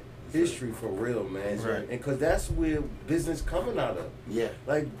at history for real, man. Right. And because that's where business coming out of. Yeah.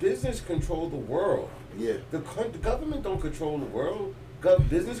 Like business control the world. Yeah. The government don't control the world.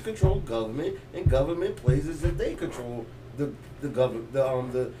 Business control government, and government plays as if they control the government,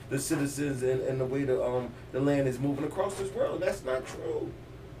 the citizens, and the way the land is moving across this world. That's not true.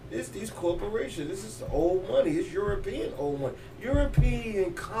 It's these corporations. This is old money. It's European old money.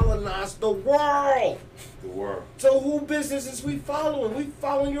 European colonized the world. The world. So who business is we following? We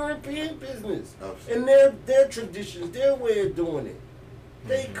following European business Absolutely. and their traditions, their way of doing it.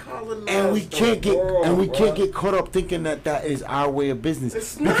 They colonized And we can't the world, can't bruh. get caught up thinking that is our way of business.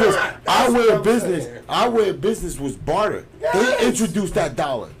 It's because not. our That's way what of I'm business, saying. our way of business was barter. Yes. They introduced that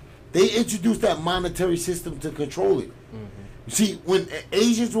dollar. They introduced that monetary system to control it. See, when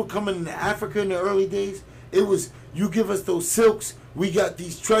Asians were coming into Africa in the early days, it was you give us those silks, we got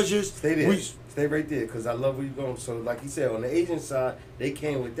these treasures. Stay there. We, Stay right there, because I love where you're going. So, like you said, on the Asian side, they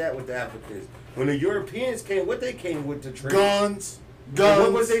came with that with the Africans. When the Europeans came, what they came with to trade? guns,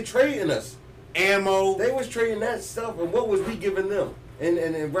 What was they trading us? ammo, They was trading that stuff, and what was we giving them? And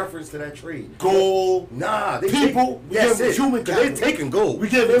in reference to that trade? gold. Nah, they People, we that's gave them it. human 'Cause they capital. taking gold. We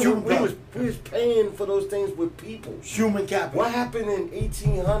gave them They- human we was, capital. we was paying for those things with people. Human capital. What happened in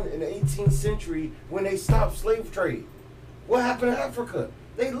 1800 in the 18th century when they stopped slave trade? What happened in Africa?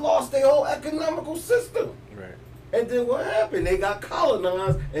 They lost their whole economical system. Right. And then what happened? They got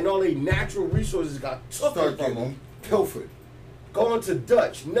colonized, and all their natural resources got taken Start from getting them. pilfered. Going to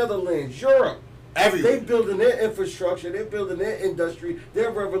Dutch, Netherlands, Europe. Everywhere. They building their infrastructure, they're building their industry, their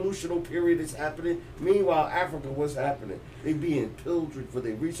revolutionary period is happening. Meanwhile, Africa, what's happening? They being pilfered for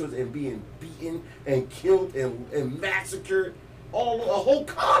their resources and being beaten and killed and massacred. A whole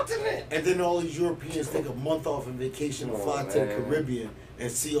continent. And then all these Europeans take a month off on vacation to Oh, fly to the man. Caribbean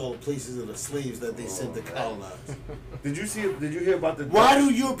and see all the places of the slaves that they sent to man. colonize. Did you hear about the Why Dutch?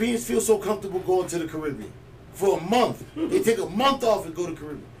 do Europeans feel so comfortable going to the Caribbean? For a month. They take a month off and go to the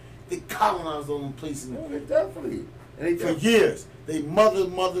Caribbean. They colonize all them places Oh, they definitely. And they for definitely. years. They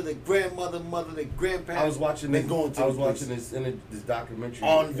mother, their grandmother, their grandparents. I was watching they this. going to I was the watching places. this documentary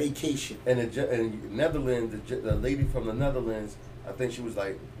On vacation. And in Netherlands, the lady from the Netherlands, I think she was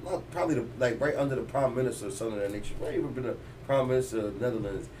like probably right under the prime minister or something of that nature. She might even been a prime minister of the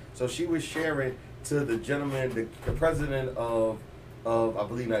Netherlands. So she was sharing to the gentleman, the president of I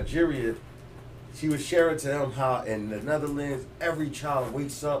believe Nigeria. She was sharing to him how in the Netherlands every child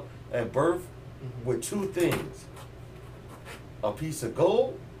wakes up at birth with two things: a piece of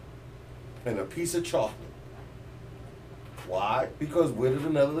gold and a piece of chocolate. Why? Because where do the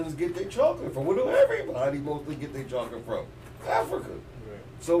Netherlands get their chocolate from? Where do everybody mostly get their chocolate from? Africa. Right.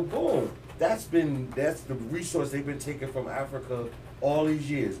 So boom, that's the resource they've been taking from Africa all these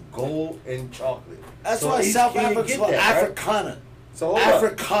years: gold and chocolate. That's So why each South kid Africa's get called that, right? Africana. So hold up.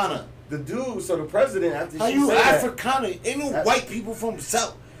 Africana. The dude, so the president after How she you said that, Africana? Ain't no That- white people from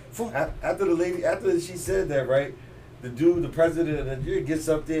South. From after she said that, right? The dude, the president of Nigeria, gets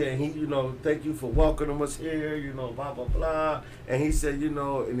up there and he, thank you for welcoming us here, blah blah blah. And he said,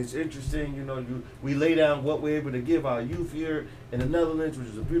 and it's interesting, we lay down what we're able to give our youth here in the Netherlands, which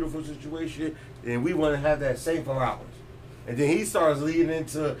is a beautiful situation, and we want to have that same for ours. And then he starts leading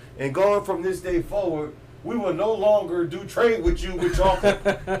into and going from this day forward, we will no longer do trade with you with chocolate.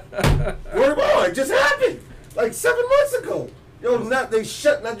 Word about it just happened like 7 months ago. Yo,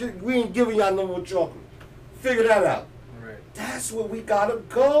 we ain't giving y'all no more chocolate. Figure that out. Right. That's where we gotta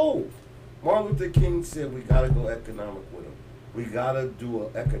go. Martin Luther King said we gotta go economic with them. We gotta do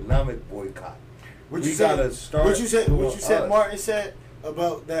an economic boycott. what we you said? gotta start. What you said? What doing you said? us. Martin said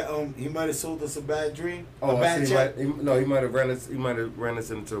about that. He might have sold us a bad dream. Oh, a I bad see. check. He might have ran us. He might have ran us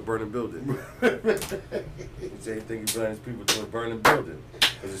into a burning building. He said he think he ran his people to a burning building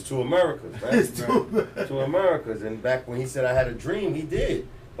because it's two Americas, right? It's two- Two Americas. And back when he said I had a dream, he did.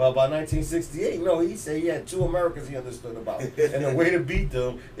 But by 1968, no, he said he had two Americas he understood about. And the way to beat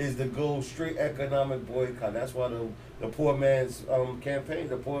them is to go straight economic boycott. That's why the poor man's campaign,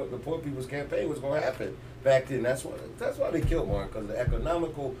 the poor people's campaign was going to happen back then. That's why they killed Martin, because the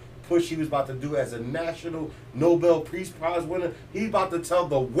economical push he was about to do as a national Nobel Peace Prize winner, he's about to tell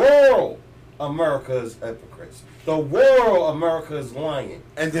the world America's hypocrites. The world America's lying.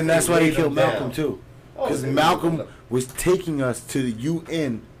 And then that's why they laid killed them Malcolm down. too, Oh, because they- Malcolm was taking us to the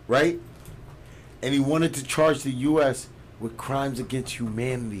UN, right? And he wanted to charge the U.S. with crimes against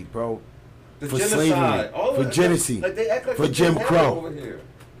humanity, bro. The For genocide, slavery, all for that, genocide, like they act like for they Jim have it Crow. over here.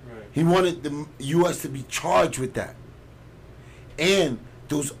 Right. He wanted the U.S. to be charged with that. And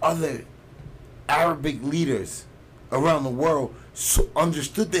those other Arabic leaders around the world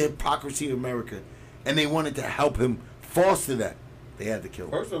understood the hypocrisy of America, and they wanted to help him foster that. They had to kill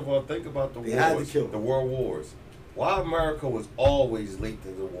him. First of all, think about They had to wars, kill him. the world wars. Why America was always late to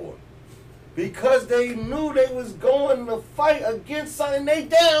the war? Because they knew they was going to fight against something they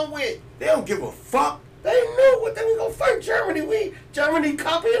down with. They don't give a fuck. They knew what they was gonna fight Germany. Germany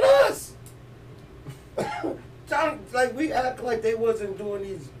copying us. Like we act like they wasn't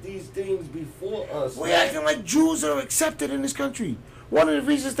doing these things before us. We're acting like Jews are accepted in this country. One of the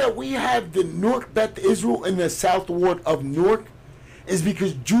reasons that we have the Newark Beth Israel in the South Ward of Newark is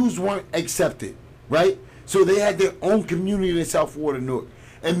because Jews weren't accepted, right? So they had their own community in the South Ward of Newark.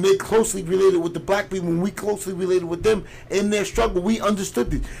 And they closely related with the black people, and we closely related with them in their struggle. We understood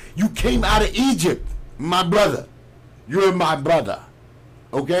this. You came out of Egypt, my brother. You're my brother.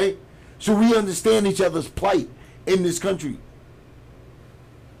 Okay? So we understand each other's plight in this country.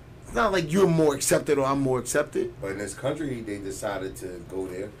 It's not like you're more accepted or I'm more accepted. But in this country, they decided to go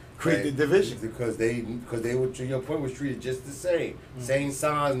there, Create the division. because they were, to your point, was treated just the same. Same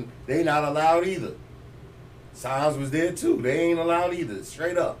signs, they not allowed either. Signs was there too. They ain't allowed either.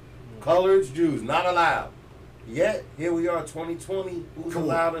 Straight up, coloreds, Jews not allowed. Yet here we are, 2020. Who's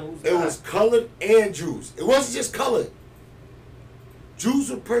allowed and who's It not? was colored and Jews. It wasn't just colored.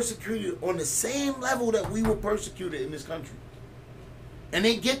 Jews were persecuted on the same level that we were persecuted in this country. And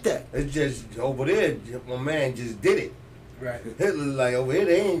they get that. It's just over there, my man just did it. Right. Hitler, like over here,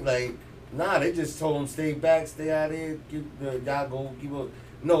 they ain't like, nah. They just told him stay back, stay out of here. Y'all go keep up.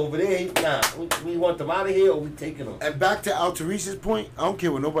 No, over there, nah. We want them out of here, or we taking them. And back to Al Teresa's point, I don't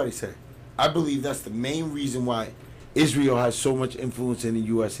care what nobody say. I believe that's the main reason why Israel has so much influence in the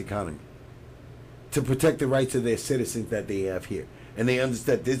U.S. economy. To protect the rights of their citizens that they have here. And they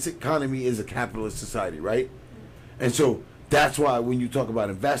understand this economy is a capitalist society, right? And so that's why when you talk about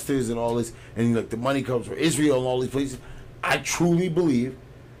investors and all this, and like the money comes from Israel and all these places, I truly believe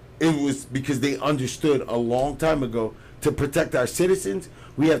it was because they understood a long time ago to protect our citizens.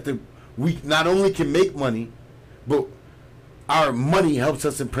 We not only can make money, but our money helps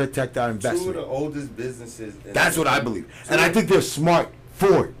us to protect our investment. Two of the oldest businesses. That's what I believe. And I think they're smart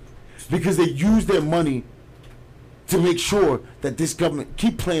for it. Because they use their money to make sure that this government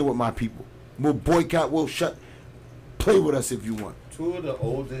keep playing with my people. We'll boycott, we'll shut. Play with us if you want. Two of the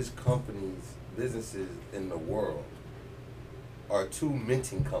oldest businesses in the world are two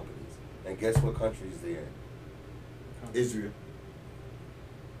minting companies. And guess what countries they're in? Israel.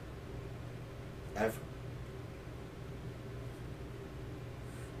 Africa.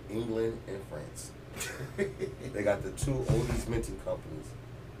 England and France. They got the two oldest minting companies.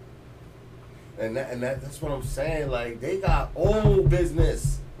 And that's what I'm saying. Like, they got old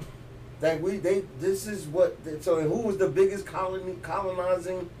business. This is what. So, and who was the biggest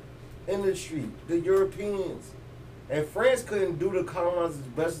colonizing industry? The Europeans. And France couldn't do the colonizers as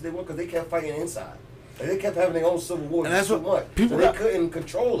best as they want because they kept fighting inside. And they kept having their own civil war. And that's so what much. people so they got- couldn't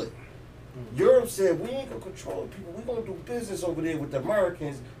control it. Europe said, we ain't going to control people. We're going to do business over there with the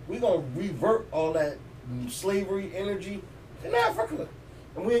Americans. We're going to revert all that slavery energy in Africa.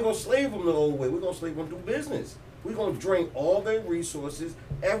 And we ain't going to slave them the old way. We're going to slave them through business. We're going to drain all their resources,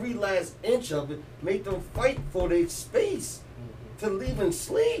 every last inch of it, make them fight for their space to leave and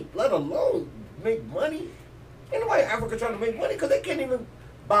sleep, let alone make money. Ain't nobody in Africa trying to make money because they can't even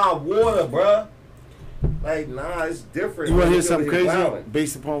buy water, bruh. Like, nah, it's different. You want to hear They something really crazy? violent.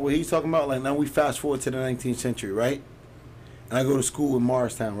 Based upon what he's talking about, like now we fast forward to the 19th century, right? And I go to school in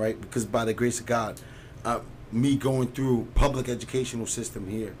Morristown, right? Because by the grace of God, me going through public educational system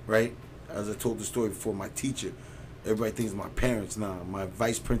here, right? As I told the story before, my teacher, everybody thinks my parents now. My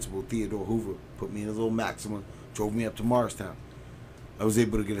vice principal, Theodore Hoover, put me in a little Maxima, drove me up to Morristown. I was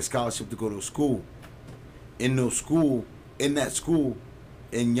able to get a scholarship to go to a school. In that school,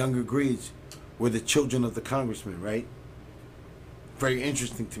 in younger grades, were the children of the congressman, right? Very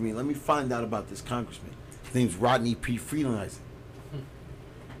interesting to me. Let me find out about this congressman. His name's Rodney P. Freelandheiser.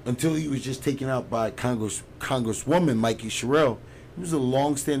 Until he was just taken out by Congresswoman Mikey Sherrill, he was a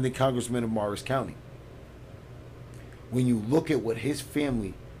long-standing congressman of Morris County. When you look at what his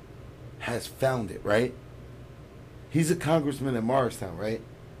family has founded, right? He's a congressman in Morristown, right?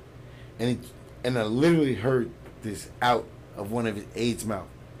 And I literally heard this out of one of his aides' mouth.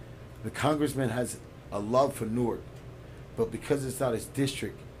 The congressman has a love for Newark, but because it's not his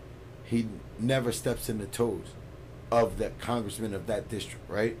district, he never steps in the toes of that congressman of that district,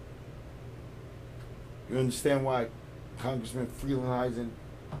 right? You understand why Congressman Freelandheiser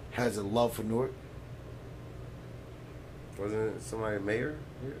has a love for Newark? Wasn't somebody mayor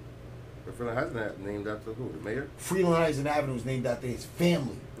here? Or Freelandheiser named after who? The mayor? Freelandheiser Avenue was named after his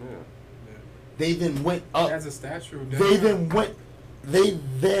family. Yeah. They then went up. As a statue. They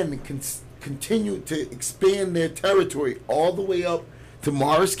then continued to expand their territory all the way up to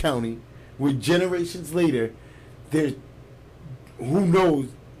Morris County, where generations later, there's, who knows,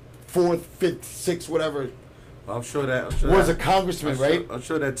 fourth, fifth, sixth, whatever, I'm sure that was a congressman, right? I'm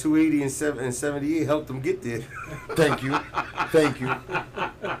sure that 280 and 78 helped them get there. Thank you. Thank you.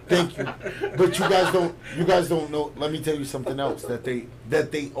 Thank you. But you guys don't know, let me tell you something else that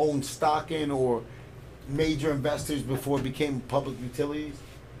they own stock in or major investors before it became public utilities.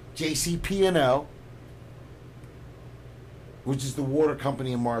 JCP&L, which is the water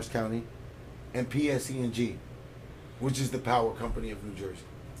company in Morris County, and PSE&G, which is the power company of New Jersey.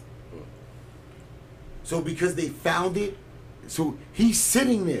 So because they found it, so he's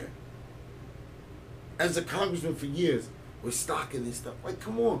sitting there as a congressman for years with stock in this stuff. Like,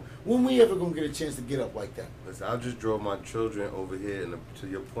 come on, when we ever gonna get a chance to get up like that? Listen, I just drove my children over here, to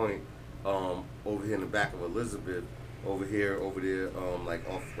your point, over here in the back of Elizabeth, over there, like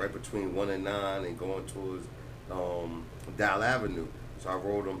off right between 1 and 9 and going towards Dal Avenue. So I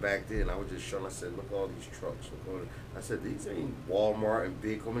rode them back there, and I was just showing. I said, "Look at all these trucks." I said, "These ain't Walmart and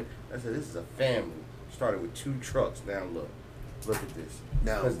big company." I said, "This is a family. Started with 2 trucks. Now look at this."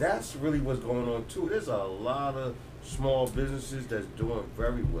 Now, Because that's really what's going on too. There's a lot of small businesses that's doing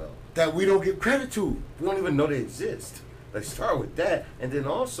very well. that we don't give credit to. We don't even know they exist. They start with that, and then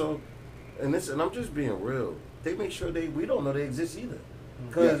also, and I'm just being real. They make sure we don't know they exist either.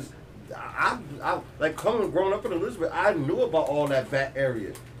 Because I like growing up in Elizabeth, I knew about all that back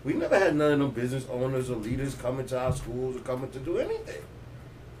area. We never had none of them business owners or leaders coming to our schools or coming to do anything.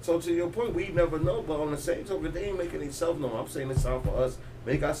 So to your point, we never know, but on the same token, they ain't making themselves known. I'm saying it's time for us,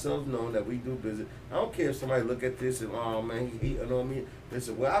 make ourselves known that we do business. I don't care if somebody look at this and, oh man, he hating on me.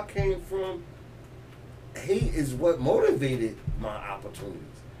 Listen, where I came from, hate is what motivated my opportunities.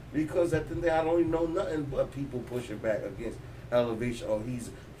 Because at the end of the day, I don't even know nothing but people pushing back against elevation. Oh,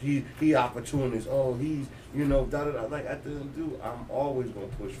 he opportunist. Oh, he's, da da da. Like at the end of the day, I'm always gonna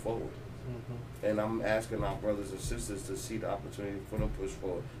push forward. Mm-hmm. And I'm asking our brothers and sisters to see the opportunity for them to push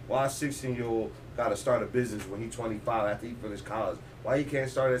forward. Why a 16-year-old got to start a business when he's 25 after he finished college? Why he can't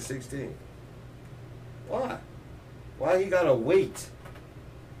start at 16? Why? Why he got to wait?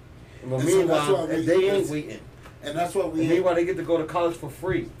 But meanwhile, they ain't waiting. And that's what we. Meanwhile, they get to go to college for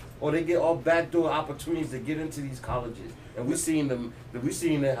free, or they get all backdoor opportunities to get into these colleges. And we seen them. We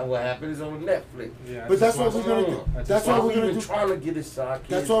seen that what happened is on Netflix. Yeah, but that's what we're gonna do. That's why we're gonna do. Trying to get this side.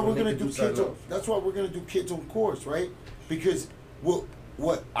 That's why we're gonna do kids. That's why we're gonna do kids on course, right? Because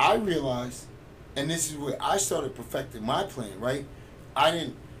what I realized, and this is where I started perfecting my plan, right? I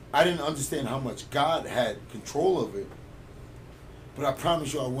didn't understand how much God had control of it, but I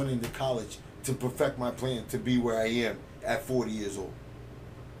promise you, I went into college to perfect my plan to be where I am at 40 years old.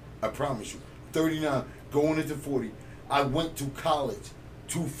 I promise you, 39, going into 40. I went to college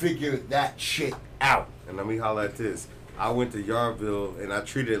to figure that shit out. And let me holler at this. I went to Yarville and I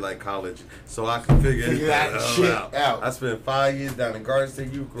treated it like college, so I could figure that shit out. I spent 5 years down in Garden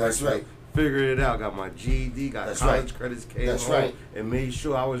State Youth. That's right. Figured it out. Got my GED. Got That's college right. credits. Came That's home right. and made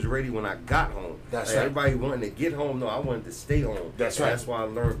sure I was ready when I got home. That's like right. Everybody wanted to get home. No, I wanted to stay home. That's and right. That's why I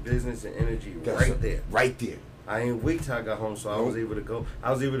learned business and energy there. Right there. I ain't wait till I got home, so I was able to go.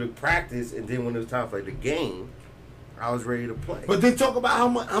 I was able to practice, and then when it was time for the game, I was ready to play. But then talk about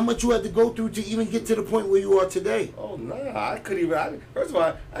how much you had to go through to even get to the point where you are today. Oh no, I couldn't even. First of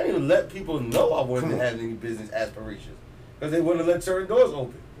all, I didn't even let people know I wasn't having any business aspirations because they wouldn't let certain doors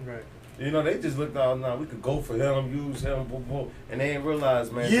open. Right. They just looked out. Now we could go for him, use him, boom, boom, and they ain't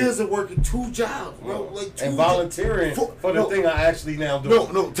realize, man. Years of working 2 jobs, bro, like 2 and volunteering for the thing I actually now do.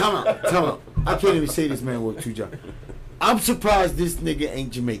 No, time out. I can't even say this man worked 2 jobs. I'm surprised this nigga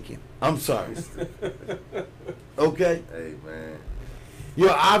ain't Jamaican. I'm sorry. Okay? Hey, man. Yo,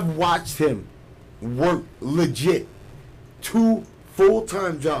 I've watched him work legit 2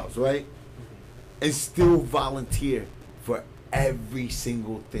 full-time jobs, right? And still volunteer for every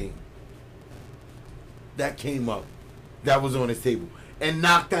single thing that came up that was on his table. And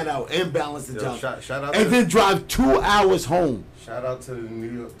knock that out and balance the job. Shout out and then drive 2 hours home. Shout out to the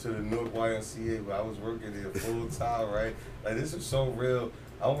Newark YMCA where I was working there full time, right? Like this is so real.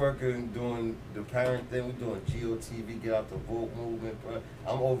 I'm working doing the parent thing. We're doing GOTV, get out the vote movement. Bro.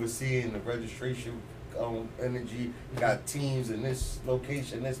 I'm overseeing the registration energy. Got teams in this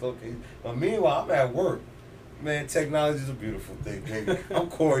location. But meanwhile, I'm at work. Man, technology is a beautiful thing, baby. I'm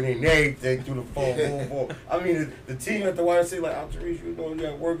coordinating everything through the phone. Boom, boom. I mean, the team at the YMCA, like, Therese, you know, you're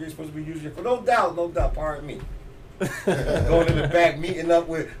at work, you're supposed to be using it. For no doubt, pardon me. Going in the back, meeting up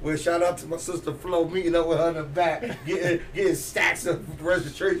with shout out to my sister Flo, meeting up with her in the back, getting stacks of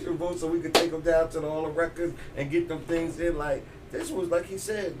registration votes so we could take them down to the Hall of Records and get them things in. Like, this was, like he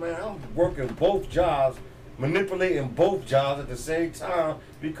said, man, I'm working both jobs. manipulating both jobs at the same time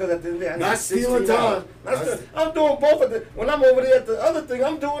because at the end of the day, I Not need stealing 16 time. hours. I'm doing both of the. When I'm over there at the other thing,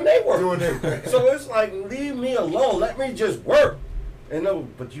 I'm doing their work. Doing their work. So it's like, leave me alone. Let me just work. And no,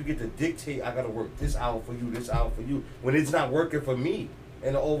 but you get to dictate. I gotta work this hour for you, this hour for you, when it's not working for me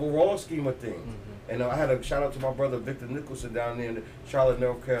in the overall scheme of things. And I had a shout out to my brother Victor Nicholson down there in Charlotte,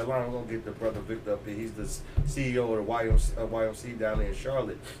 North Carolina. I'm gonna get the brother Victor up here. He's the CEO of the YMC down there in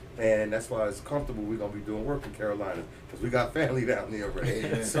Charlotte, and that's why it's comfortable. We're gonna be doing work in Carolina because we got family down there already.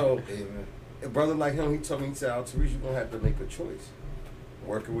 Amen. So, Amen. a brother like him, he told me, he said, Therese, you're gonna have to make a choice.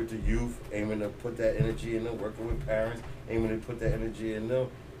 Working with the youth, aiming to put that energy in them. Working with parents, aiming to put that energy in them.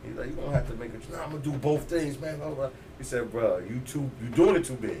 He's like, you're gonna have to make a choice. Nah, I'm gonna do both things, man. Blah, blah. He said, bro, you doing it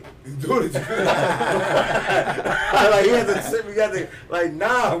too big. You doing it. Like he had to sit me, like,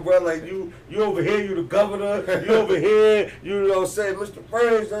 nah, bro, like you over here, you the governor, you over here, you know, say Mr.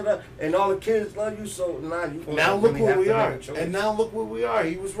 Burns, and all the kids love you, so nah, you gonna Now look really where have we to are. make a choice. And now look where we are.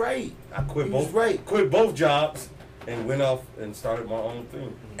 He was right. I quit He both, was right. quit both jobs and went off and started my own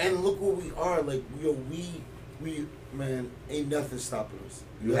thing. And look where we are. Like, yo, we man, ain't nothing stopping us.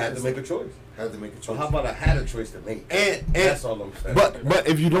 You had to make a choice. Had to make a choice. So how about I had a choice to make? And That's all I'm saying. But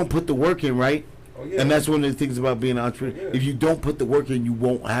if you don't put the work in, right? Oh, yeah. And that's one of the things about being an entrepreneur. Yeah. If you don't put the work in, you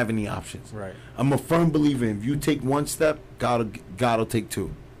won't have any options. Right. I'm a firm believer. If you take one step, God'll take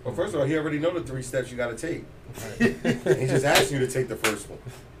two. Well, first of all, he already know the 3 steps you got to take. Right. He just asked you to take the first one.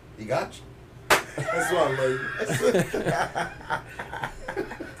 He got you. That's why I love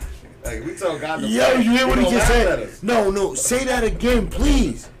you. Like, we tell God to Yo, fight, you hear what he just laugh at said? us. No, say that again,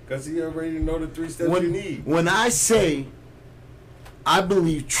 please. Because he already know the 3 steps you need. When I say, I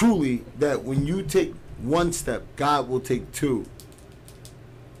believe truly that when you take one step, God will take two.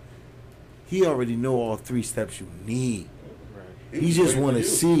 He already know all 3 steps you need. Right. He was just waiting want to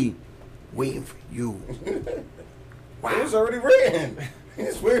for you. see, waiting for you. It was already written.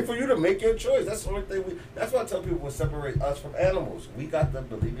 He's waiting for you to make your choice. That's the only thing that's why I tell people what separate us from animals. We got the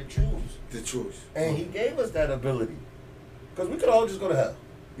ability to choose. The choice. And he gave us that ability. Because we could all just go to hell.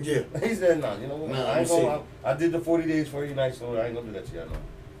 Yeah. He said, nah, you know what? Nah, I ain't gonna, I did the 40 days for you nights, so I ain't gonna do that to y'all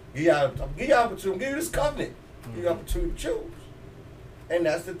no. Give you opportunity, give you this covenant. Give you opportunity to choose. And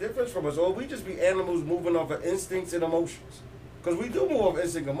that's the difference from us. Or we just be animals moving off of instincts and emotions. Because we do move off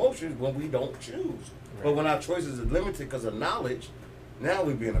instinct and emotions when we don't choose. Right. But when our choices are limited because of knowledge, now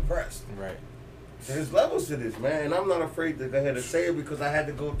we're being oppressed. Right. There's levels to this, man, and I'm not afraid to go ahead and say it because I had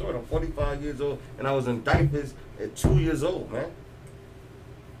to go through it. I'm 45 years old, and I was in diapers at 2 years old, man.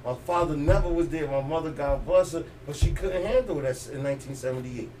 My father never was there. My mother, God bless her, but she couldn't handle it in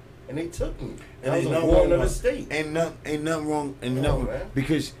 1978, and they took me. And I was a born of the state. Ain't nothing wrong, No, nothing, man.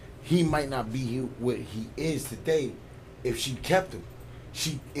 because he might not be what he is today if she kept him.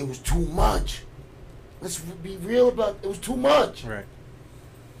 It was too much. Let's be real about it. It was too much. Right.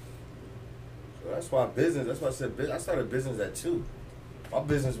 So that's why business. That's why I said I started business at 2. My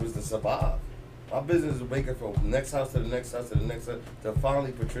business was to survive. My business was making from next house to the next house to the next house. Till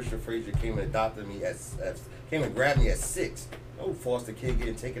finally, Patricia Frazier came and adopted me came and grabbed me at 6. No foster kid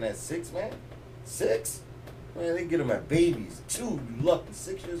getting taken at 6, man. 6, man. They get them at babies. 2, you lucky.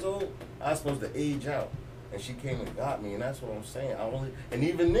 6 years old, I was supposed to age out. And she came and got me, and that's what I'm saying. And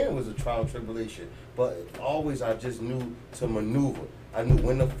even then it was a trial and tribulation. But always I just knew to maneuver. I knew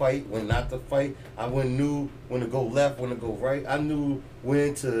when to fight, when not to fight. I knew when to go left, when to go right. I knew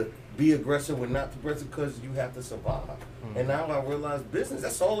when to be aggressive, when not to be aggressive, because you have to survive. Mm-hmm. And now I realize business,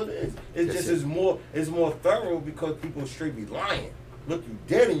 that's all it is. It's more thorough because people straight be lying. Look you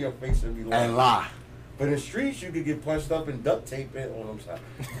dead in your face and be lying. And lie. But in the streets, you could get punched up and duct tape it on them side.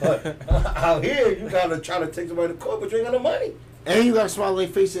 But out here, you gotta try to take somebody to court, but you ain't got no money. And you gotta smile their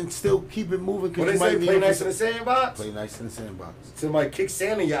face and still keep it moving. When they say play nice in the sandbox, play nice in the sandbox. somebody kick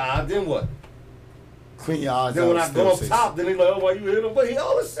sand in your eye, then what? Clean your eyes Then out. when I still go up say top, then they like, oh, why you hit him? But he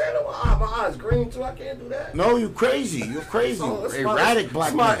always said, oh, my eyes green too. I can't do that. no, you crazy. You're crazy. So, that's Erratic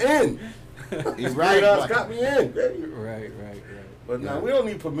black That's my man. end. Erratic Eyes black got me in, baby. Right. But now we don't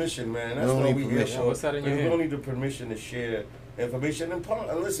need permission, man. That's We don't what need we here permission. for. What's that in your We hand? don't need the permission to share information.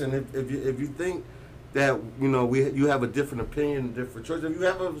 And listen, if you think that you have a different opinion, different choice, if you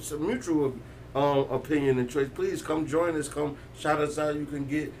have some mutual opinion and choice, please come join us. Come shout us out. You can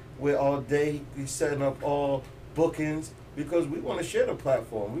get with all day. He's setting up all bookings because we want to share the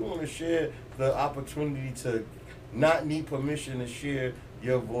platform. We want to share the opportunity to not need permission to share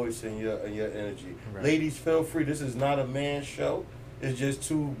your voice and your energy. Right. Ladies, feel free. This is not a man's show. It's just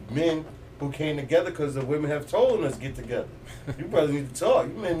 2 men who came together because the women have told us get together. You brothers need to talk.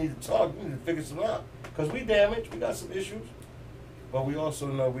 You men need to talk. You need to figure some out. Because we damaged. We got some issues. but we also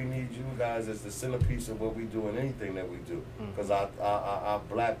know we need you guys as the centerpiece of what we do in anything that we do. Because our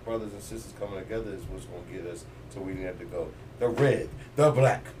black brothers and sisters coming together is what's going to get us to where we need to go. The red, the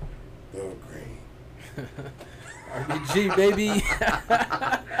black, the green. RBG, baby.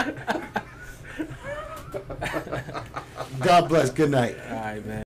 God bless. Good night. All right, man.